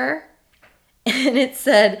booster. And it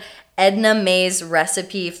said, Edna May's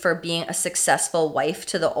recipe for being a successful wife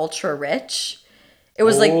to the ultra rich. It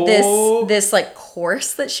was like this like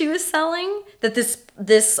course that she was selling, that this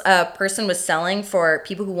person was selling for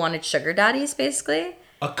people who wanted sugar daddies, basically.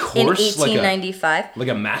 A course? In 1895. Like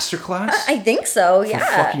a masterclass? I think so, yeah.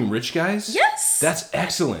 For fucking rich guys? Yes. That's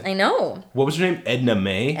excellent. I know. What was her name? Edna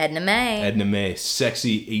May? Edna May. Edna May.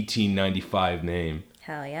 Sexy 1895 name.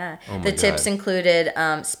 Hell yeah. Oh my the tips God. included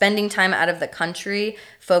spending time out of the country,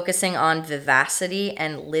 focusing on vivacity,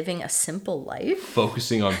 and living a simple life.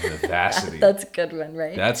 Focusing on vivacity. That's a good one,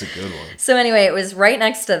 right? That's a good one. So anyway, it was right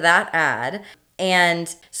next to that ad.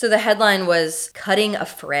 And so the headline was Cutting a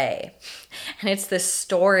Fray. And it's this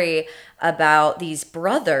story about these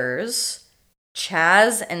brothers,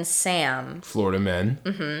 Chaz and Sam. Florida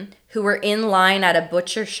men. Who were in line at a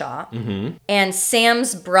butcher shop. And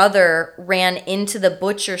Sam's brother ran into the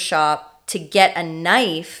butcher shop to get a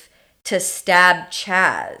knife to stab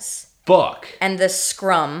Chaz. Fuck. And the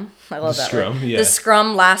scrum, I love that word. Yeah. The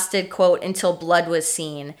scrum lasted, quote, until blood was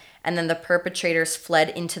seen. And then the perpetrators fled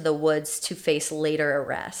into the woods to face later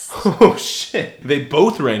arrest. Oh, shit. They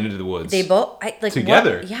both ran into the woods. They both,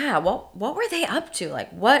 together. What were they up to?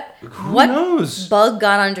 Like, what knows? Bug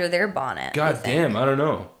got under their bonnet? God damn, I don't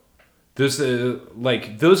know. There's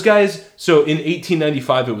like those guys. So in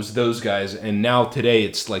 1895, it was those guys. And now today,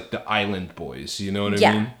 it's like the Island Boys. You know what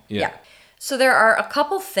I mean? Yeah. So there are a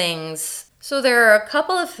couple things.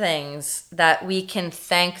 That we can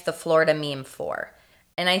thank the Florida meme for.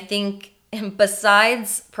 And I think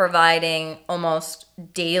besides providing almost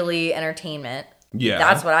daily entertainment,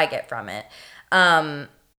 that's what I get from it. And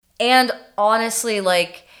honestly,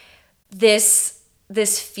 like this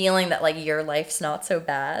feeling that like your life's not so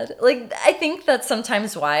bad. Like I think that's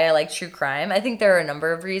sometimes why I like true crime. I think there are a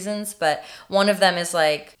number of reasons, but one of them is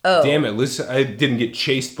like, oh, damn it, listen, I didn't get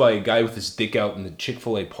chased by a guy with his dick out in the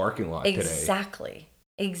Chick-fil-A parking lot today.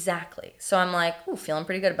 Exactly. So I'm like, ooh, feeling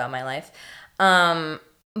pretty good about my life.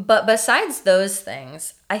 But besides those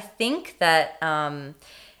things, I think that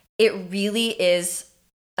it really is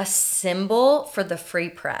a symbol for the free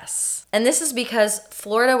press. And this is because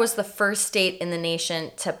Florida was the first state in the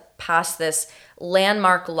nation to pass this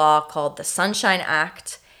landmark law called the Sunshine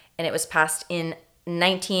Act, and it was passed in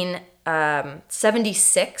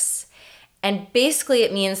 1976. And basically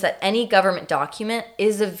it means that any government document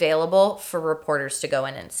is available for reporters to go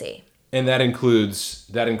in and see. And that includes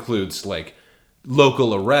like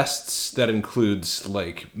local arrests. That includes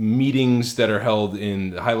like meetings that are held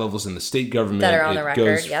in high levels in the state government. That are on the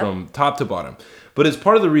record, goes from top to bottom. But it's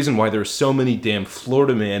part of the reason why there's so many damn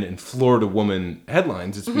Florida man and Florida woman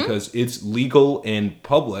headlines. It's because it's legal and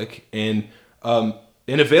public and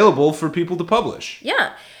available for people to publish.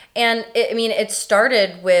 Yeah. And it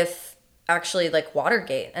started with actually like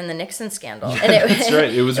Watergate and the Nixon scandal. Yeah, and that's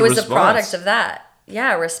right. It was a product of that.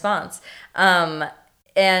 Yeah, a response.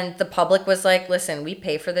 And the public was like, listen, we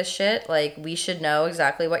pay for this shit. Like, we should know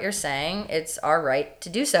exactly what you're saying. It's our right to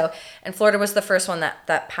do so. And Florida was the first one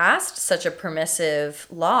that passed such a permissive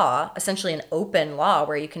law, essentially an open law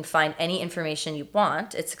where you can find any information you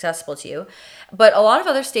want. It's accessible to you. But a lot of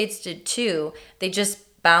other states did too. They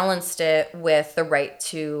just balanced it with the right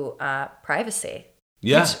to privacy.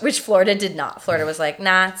 Yeah. Which Florida did not. Florida was like,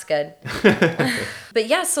 nah, it's good. But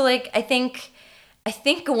yeah, so like, I think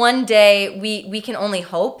one day we can only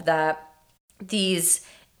hope that these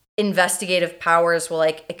investigative powers will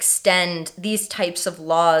like extend, these types of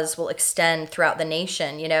laws will extend throughout the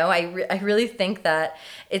nation. You know, I really think that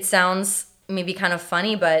it sounds maybe kind of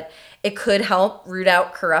funny, but it could help root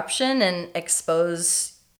out corruption and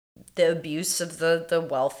expose the abuse of the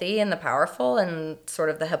wealthy and the powerful and sort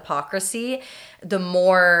of the hypocrisy. The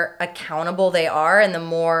more accountable they are and the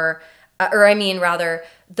more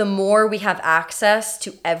the more we have access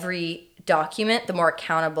to every document, the more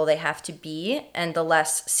accountable they have to be and the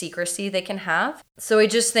less secrecy they can have. So I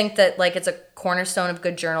just think that like it's a cornerstone of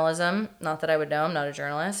good journalism. Not that I would know, I'm not a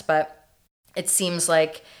journalist, but it seems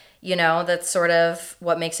like, you know, that's sort of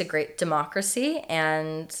what makes a great democracy.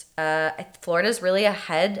 And Florida's really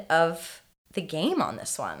ahead of the game on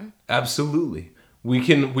this one. Absolutely. We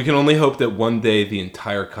can only hope that one day the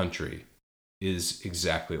entire country is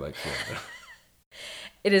exactly like Florida.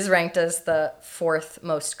 It is ranked as the 4th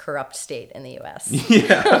most corrupt state in the U.S.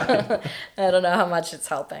 Yeah. I don't know how much it's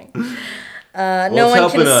helping. No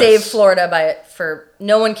one can save Florida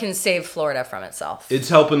no one can save Florida from itself. It's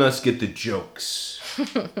helping us get the jokes.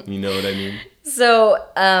 You know what I mean? So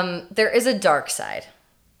there is a dark side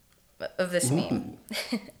of this meme.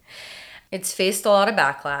 It's faced a lot of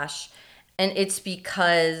backlash, and it's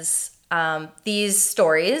because these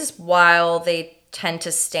stories, while they tend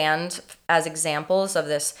to stand as examples of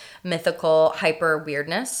this mythical hyper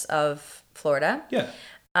weirdness of Florida. Yeah.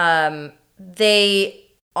 They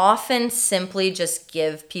often simply just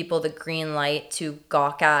give people the green light to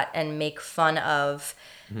gawk at and make fun of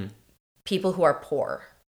people who are poor,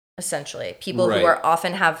 essentially. People who are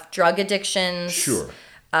often have drug addictions, sure,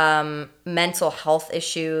 mental health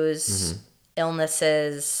issues,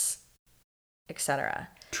 illnesses, etc.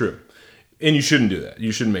 True. And you shouldn't do that.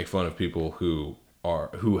 You shouldn't make fun of people who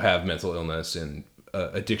have mental illness and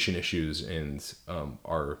addiction issues and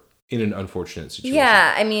are in an unfortunate situation.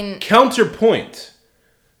 Yeah, I mean... Counterpoint.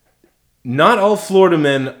 Not all Florida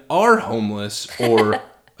men are homeless or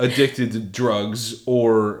addicted to drugs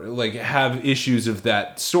or like have issues of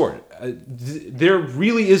that sort. There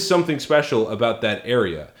really is something special about that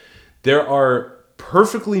area. There are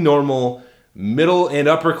perfectly normal middle and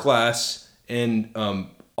upper class and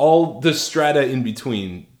all the strata in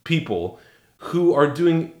between people who are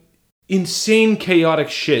doing insane chaotic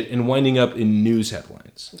shit and winding up in news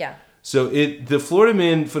headlines. Yeah. So the Florida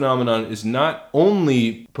man phenomenon is not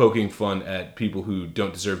only poking fun at people who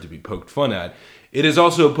don't deserve to be poked fun at, it is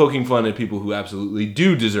also poking fun at people who absolutely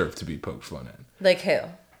do deserve to be poked fun at. Like who?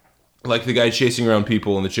 Like the guy chasing around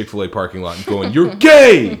people in the Chick-fil-A parking lot and going, "You're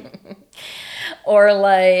gay!" Or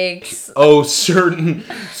like... Oh, certain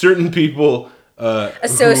people...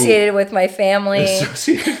 associated with my family.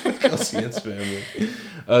 Associated with Kelsey Ann's family.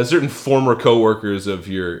 Certain former coworkers of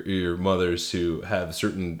your mother's who have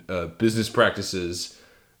certain business practices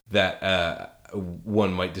that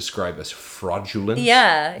one might describe as fraudulent.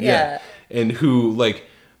 Yeah. And who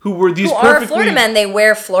were these are Florida men. They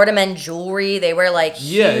wear Florida men jewelry. They wear like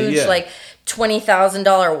huge like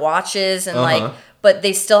 $20,000 watches and but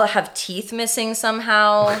they still have teeth missing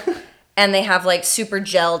somehow. And they have like super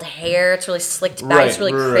gelled hair. It's really slicked back. It's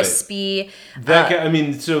really crispy. That guy,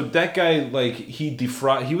 that guy, like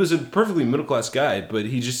he was a perfectly middle class guy, but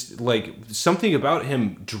he just like something about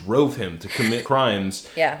him drove him to commit crimes.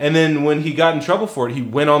 Yeah. And then when he got in trouble for it, he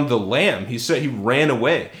went on the lam. He said he ran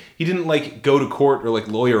away. He didn't like go to court or like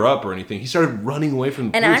lawyer up or anything. He started running away from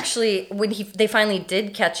the police. And actually, when they finally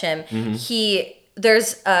did catch him,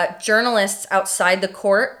 there's journalists outside the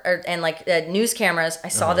court and like news cameras. I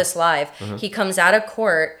saw this live. He comes out of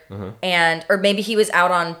court or maybe he was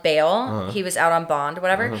out on bail. He was out on bond,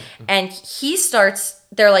 whatever. And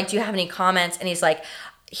they're like, "Do you have any comments?" And he's like,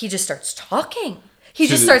 he just starts talking. He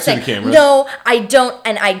just starts saying, no, I don't,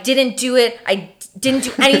 and I didn't do it. I didn't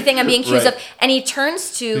do anything I'm being accused of. And he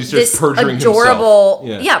turns to this adorable,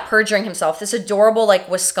 perjuring himself. This adorable, like,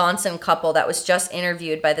 Wisconsin couple that was just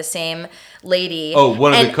interviewed by the same lady. Oh,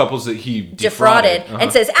 one of the couples that he defrauded.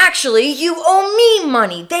 And says, actually, you owe me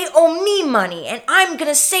money. They owe me money. And I'm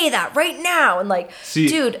going to say that right now. And, like,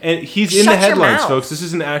 dude, and he's in the headlines, folks. This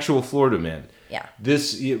is an actual Florida man. Yeah.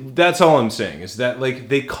 That's all I'm saying is that, like,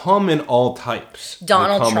 they come in all types.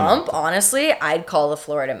 Donald Trump, honestly, I'd call the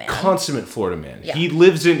Florida man. Consummate Florida man. Yeah. He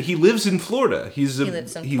lives in Florida. He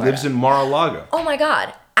lives in Mar-a-Lago. Oh my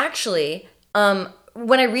God. Actually,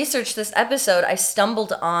 when I researched this episode, I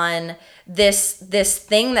stumbled on this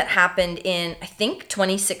thing that happened in, I think,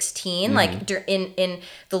 2016, like in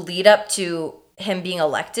the lead up to him being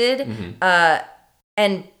elected,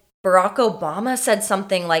 and Barack Obama said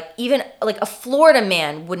something like, even like a Florida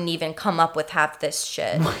man wouldn't even come up with half this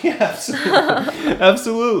shit. Yeah, absolutely.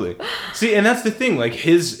 Absolutely. See, and that's the thing. Like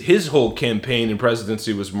his whole campaign and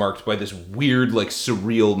presidency was marked by this weird, like,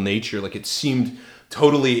 surreal nature. Like, it seemed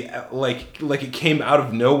totally like it came out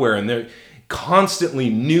of nowhere, and there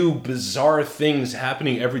constantly new bizarre things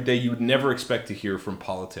happening every day you would never expect to hear from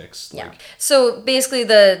politics. Yeah. So basically,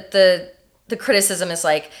 the criticism is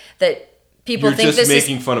like that. People think just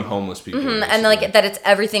making fun of homeless people. And like that it's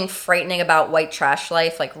everything frightening about white trash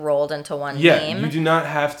life, like, rolled into one name. Yeah, you do not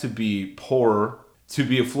have to be poor to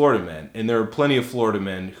be a Florida man. And there are plenty of Florida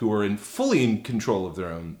men who are fully in control of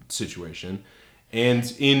their own situation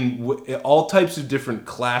and in all types of different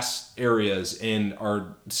class areas and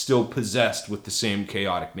are still possessed with the same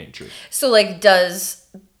chaotic nature. So, like, does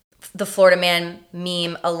the Florida man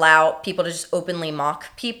meme allow people to just openly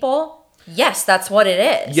mock people? Yes, that's what it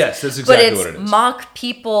is. Yes, that's exactly what it is. But it's mock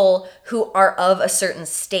people who are of a certain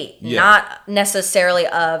state, not necessarily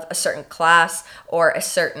of a certain class or a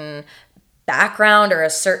certain background or a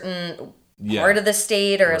certain part of the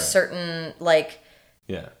state or a certain, like,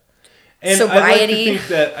 and sobriety.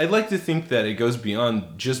 I'd like to think that it goes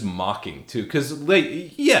beyond just mocking too, because,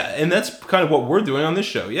 like, and that's kind of what we're doing on this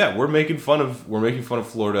show. Yeah, we're making fun of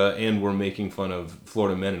Florida, and we're making fun of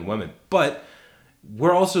Florida men and women, but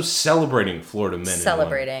we're also celebrating Florida men and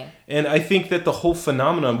women. And I think that the whole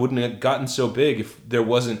phenomenon wouldn't have gotten so big if there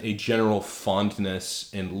wasn't a general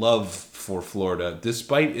fondness and love for Florida,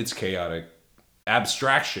 despite its chaotic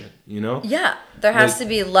abstraction, you know? Yeah, there has to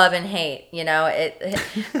be love and hate, you know?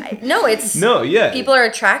 People are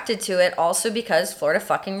attracted to it also because Florida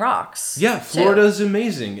fucking rocks. Yeah, Florida is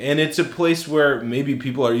amazing. And it's a place where maybe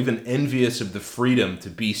people are even envious of the freedom to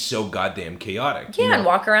be so goddamn chaotic. Yeah, and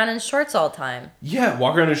walk around in shorts all the time. Yeah,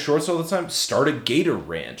 walk around in shorts all the time. Start a gator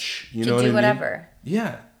ranch. You know what I mean? Do whatever.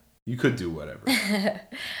 Yeah, you could do whatever.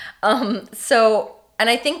 So, and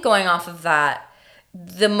I think going off of that,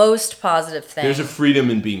 the most positive thing. There's a freedom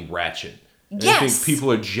in being ratchet. Yes. I think people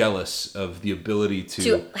are jealous of the ability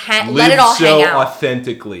to live let it all hang out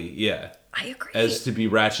authentically. Yeah. I agree. As to be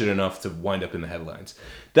ratchet enough to wind up in the headlines.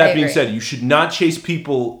 That being said, you should not chase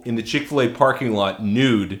people in the Chick-fil-A parking lot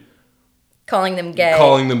nude. Calling them gay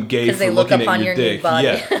for they look looking up at your dick. Nude body.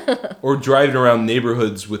 Yeah. Or driving around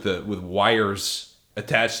neighborhoods with wires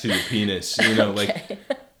attached to your penis. You know, like,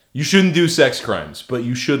 you shouldn't do sex crimes, but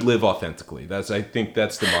you should live authentically. I think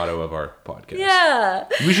that's the motto of our podcast. Yeah.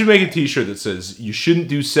 We should make a t-shirt that says, you shouldn't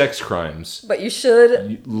do sex crimes, but you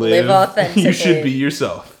should live authentically. You should be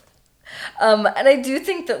yourself. And I do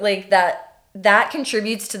think that, like, that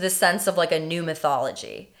contributes to the sense of, like, a new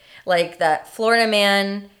mythology. Like, that Florida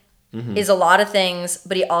man is a lot of things,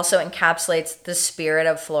 but he also encapsulates the spirit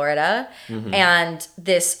of Florida and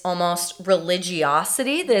this almost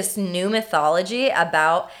religiosity, this new mythology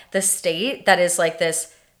about the state that is like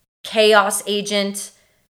this chaos agent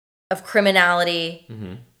of criminality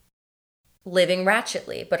living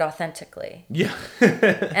ratchetly but authentically. Yeah.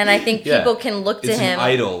 And I think people can look to him. It's an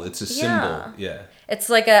idol. It's a symbol. Yeah. It's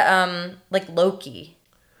like a like Loki.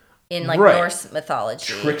 In, like, Norse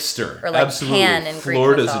mythology. Trickster. Or, like, absolutely. Pan in Greek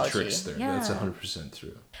Florida's mythology. A trickster. Yeah. That's 100%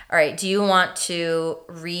 true. All right. Do you want to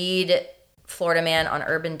read Florida Man on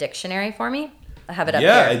Urban Dictionary for me? I have it up here.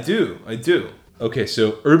 Yeah, I do. Okay,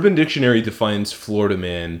 so Urban Dictionary defines Florida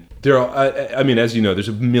Man. There are, I mean, as you know, there's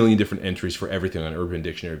a million different entries for everything on Urban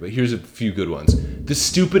Dictionary, but here's a few good ones. The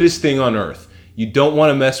stupidest thing on earth. You don't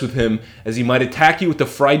want to mess with him, as he might attack you with a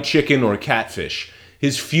fried chicken or a catfish.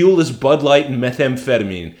 His fuel is Bud Light and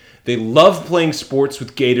methamphetamine. They love playing sports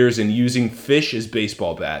with gators and using fish as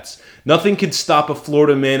baseball bats. Nothing can stop a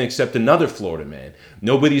Florida man except another Florida man.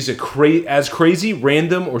 Nobody's as crazy,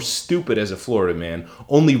 random, or stupid as a Florida man.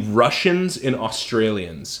 Only Russians and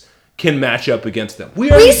Australians can match up against them. We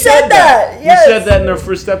said that. Yes. We said that in our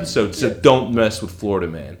first episode. So don't mess with Florida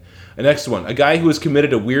Man. The next one, a guy who has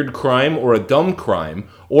committed a weird crime or a dumb crime,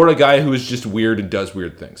 or a guy who is just weird and does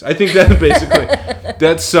weird things. I think that basically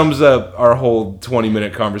that sums up our whole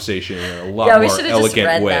 20-minute conversation in a lot more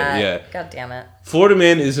elegant way. That. Yeah. God damn it. Florida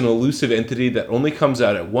Man is an elusive entity that only comes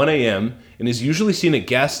out at 1 a.m. and is usually seen at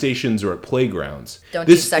gas stations or at playgrounds. Don't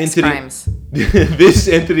do sex crimes. This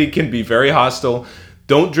entity can be very hostile.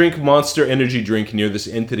 Don't drink Monster Energy drink near this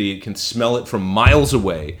entity. It can smell it from miles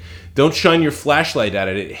away. Don't shine your flashlight at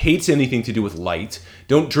it. It hates anything to do with light.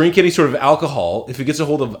 Don't drink any sort of alcohol. If it gets a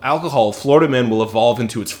hold of alcohol, Florida Man will evolve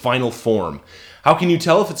into its final form. How can you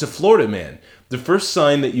tell if it's a Florida Man? The first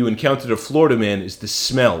sign that you encountered a Florida Man is the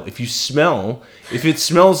smell. If it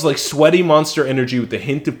smells like sweaty Monster Energy with a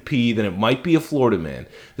hint of pee, then it might be a Florida Man.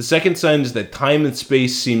 The second sign is that time and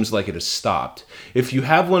space seems like it has stopped. If you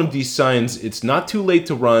have one of these signs, it's not too late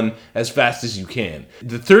to run as fast as you can.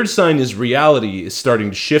 The third sign is reality is starting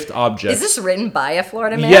to shift objects. Is this written by a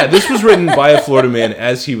Florida Man? Yeah, this was written by a Florida Man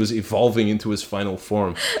as he was evolving into his final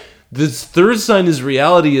form. The third sign is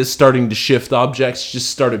reality is starting to shift. Objects just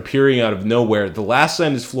start appearing out of nowhere. The last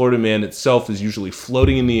sign is Florida Man itself is usually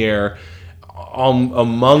floating in the air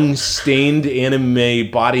among stained anime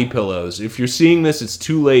body pillows. If you're seeing this, it's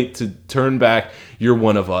too late to turn back. You're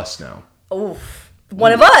one of us now. Oof.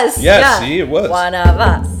 One of us. Yeah, see, it was. One of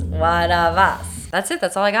us. One of us. That's it.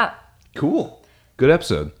 That's all I got. Cool. Good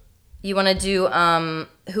episode. You want to do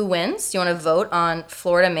who wins? Do you want to vote on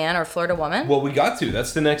Florida Man or Florida Woman? Well, we got to.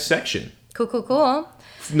 That's the next section. Cool.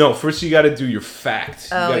 No, first you got to do your fact. You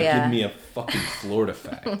got to give me a fucking Florida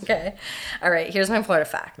fact. Okay. All right, here's my Florida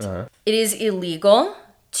fact. Uh-huh. It is illegal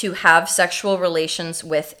to have sexual relations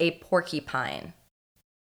with a porcupine.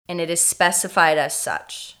 And it is specified as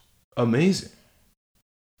such. Amazing.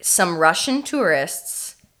 Some Russian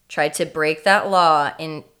tourists tried to break that law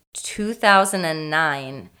in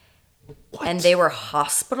 2009. What? And they were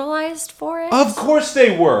hospitalized for it? Of course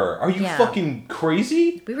they were. Are you fucking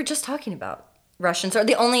crazy? We were just talking about Russians are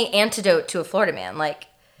the only antidote to a Florida Man, like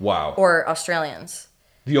wow. Or Australians.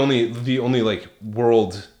 The only like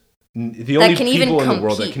world the only people in the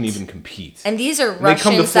world that can even compete. And these are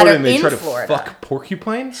Russians that are in Florida. They try to fuck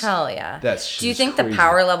porcupines? Hell yeah. Do you think crazy. The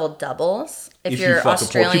power level doubles if you're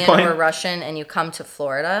Australian or Russian and you come to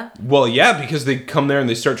Florida? Well, yeah, because they come there and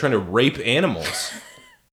they start trying to rape animals.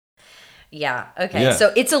 Yeah. Okay. Yeah.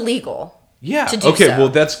 So it's illegal. Yeah. To do okay. So. Well,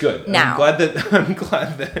 that's good. Now, I'm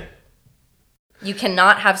glad that you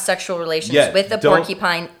cannot have sexual relations with a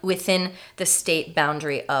porcupine within the state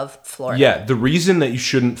boundary of Florida. Yeah. The reason that you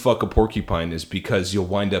shouldn't fuck a porcupine is because you'll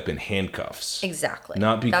wind up in handcuffs. Exactly.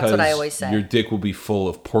 Not because that's what I always say. Your dick will be full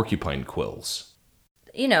of porcupine quills.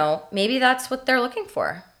 You know, maybe that's what they're looking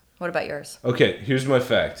for. What about yours? Okay. Here's my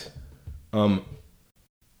fact.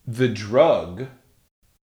 The drug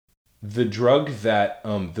that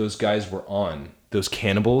those guys were on, those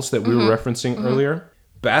cannibals that we were referencing earlier,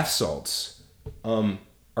 bath salts,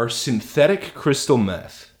 are synthetic crystal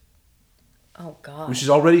meth. Oh God! Which is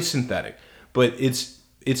already synthetic, but it's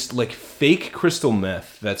like fake crystal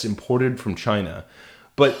meth that's imported from China,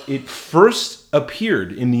 but it first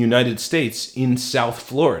appeared in the United States in South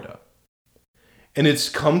Florida, and it's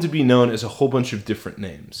come to be known as a whole bunch of different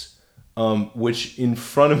names, which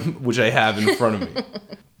I have in front of me.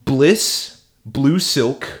 Bliss, Blue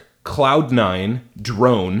Silk, Cloud9,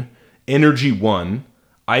 Drone, Energy One,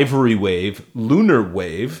 Ivory Wave, Lunar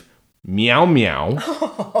Wave, Meow Meow,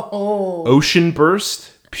 Ocean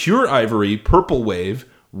Burst, Pure Ivory, Purple Wave,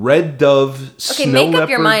 Red Dove, Snow make Leopard, up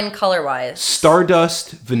your mind color-wise.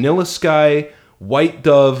 Stardust, Vanilla Sky, White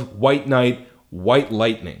Dove, White Knight, White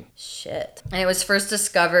Lightning. Shit. And it was first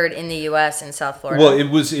discovered in the U.S. in South Florida. Well,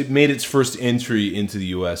 it made its first entry into the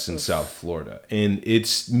U.S. in South Florida. And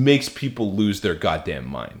it makes people lose their goddamn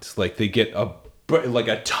minds. Like, they get a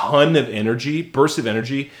ton of energy, bursts of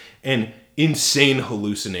energy, and insane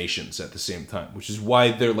hallucinations at the same time. Which is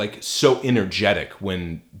why they're, like, so energetic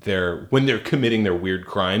when they're committing their weird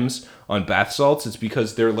crimes on bath salts. It's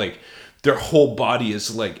because they're, like, their whole body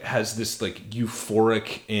is, like, has this, like,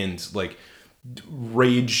 euphoric and, like,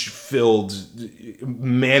 rage-filled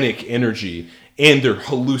manic energy, and they're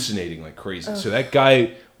hallucinating like crazy. So that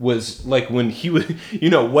guy was like, when he was,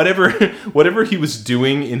 whatever he was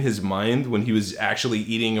doing in his mind when he was actually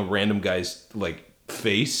eating a random guy's like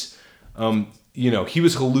face, he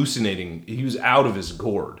was hallucinating. He was out of his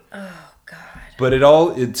gourd. Oh God. But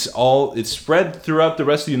it's spread throughout the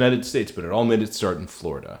rest of the United States, but it all made its start in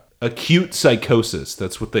Florida. Acute psychosis,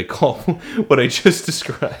 that's what they call what I just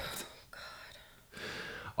described.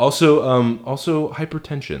 Also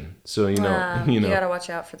hypertension. So you gotta watch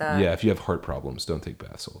out for that. Yeah, if you have heart problems, don't take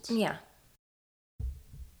bath salts. Yeah.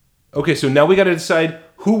 Okay, so now we got to decide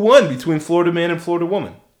who won between Florida man and Florida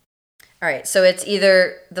woman. All right, so it's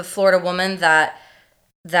either the Florida woman that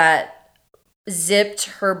zipped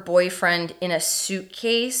her boyfriend in a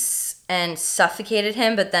suitcase and suffocated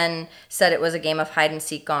him, but then said it was a game of hide and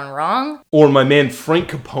seek gone wrong. Or my man Frank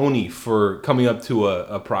Capone for coming up to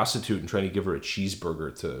a prostitute and trying to give her a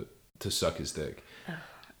cheeseburger to suck his dick.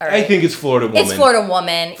 All right. I think it's Florida woman. It's Florida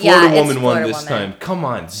woman. Florida woman won this time. Come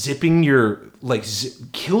on,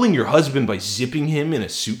 killing your husband by zipping him in a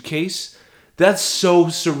suitcase? That's so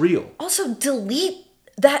surreal. Also, delete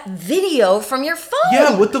that video from your phone.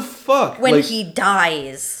 Yeah, what the fuck? When he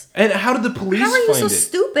dies. And how did the police find it? How are you so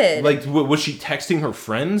stupid? Like, was she texting her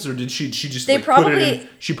friends, or did she just put it in?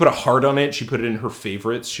 She put a heart on it. She put it in her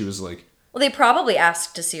favorites. She was like. Well, they probably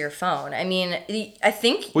asked to see her phone. I mean, I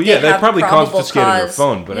think. Well, yeah, they probably confiscated her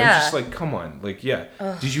phone, but I'm just like, come on, like, yeah.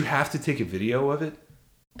 Ugh. Did you have to take a video of it?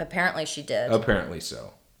 Apparently, she did. Apparently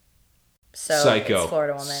so. So it's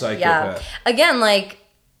Florida woman. Psychopath. Yeah. Again, like,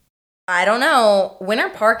 I don't know. Winter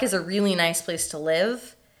Park is a really nice place to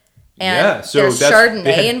live. And so there's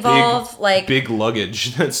Chardonnay involved. Big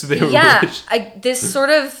luggage. This sort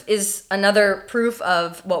of is another proof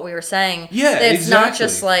of what we were saying. Yeah, that it's not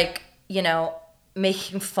just like,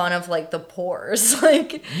 making fun of like the pores.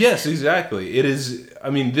 Like, yes, exactly. It is. I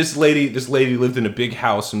mean, this lady lived in a big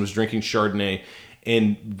house and was drinking Chardonnay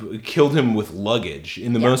and killed him with luggage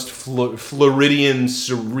in the most Floridian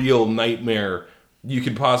surreal nightmare you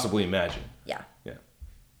could possibly imagine. Yeah. Yeah.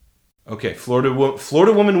 Okay, Florida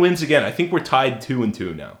woman wins again. I think we're tied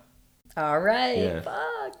 2-2 now. All right. Yeah.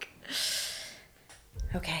 Fuck.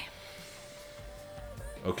 Okay.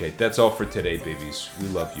 Okay, that's all for today, babies. We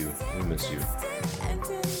love you. We miss you.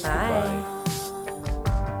 Bye. Bye.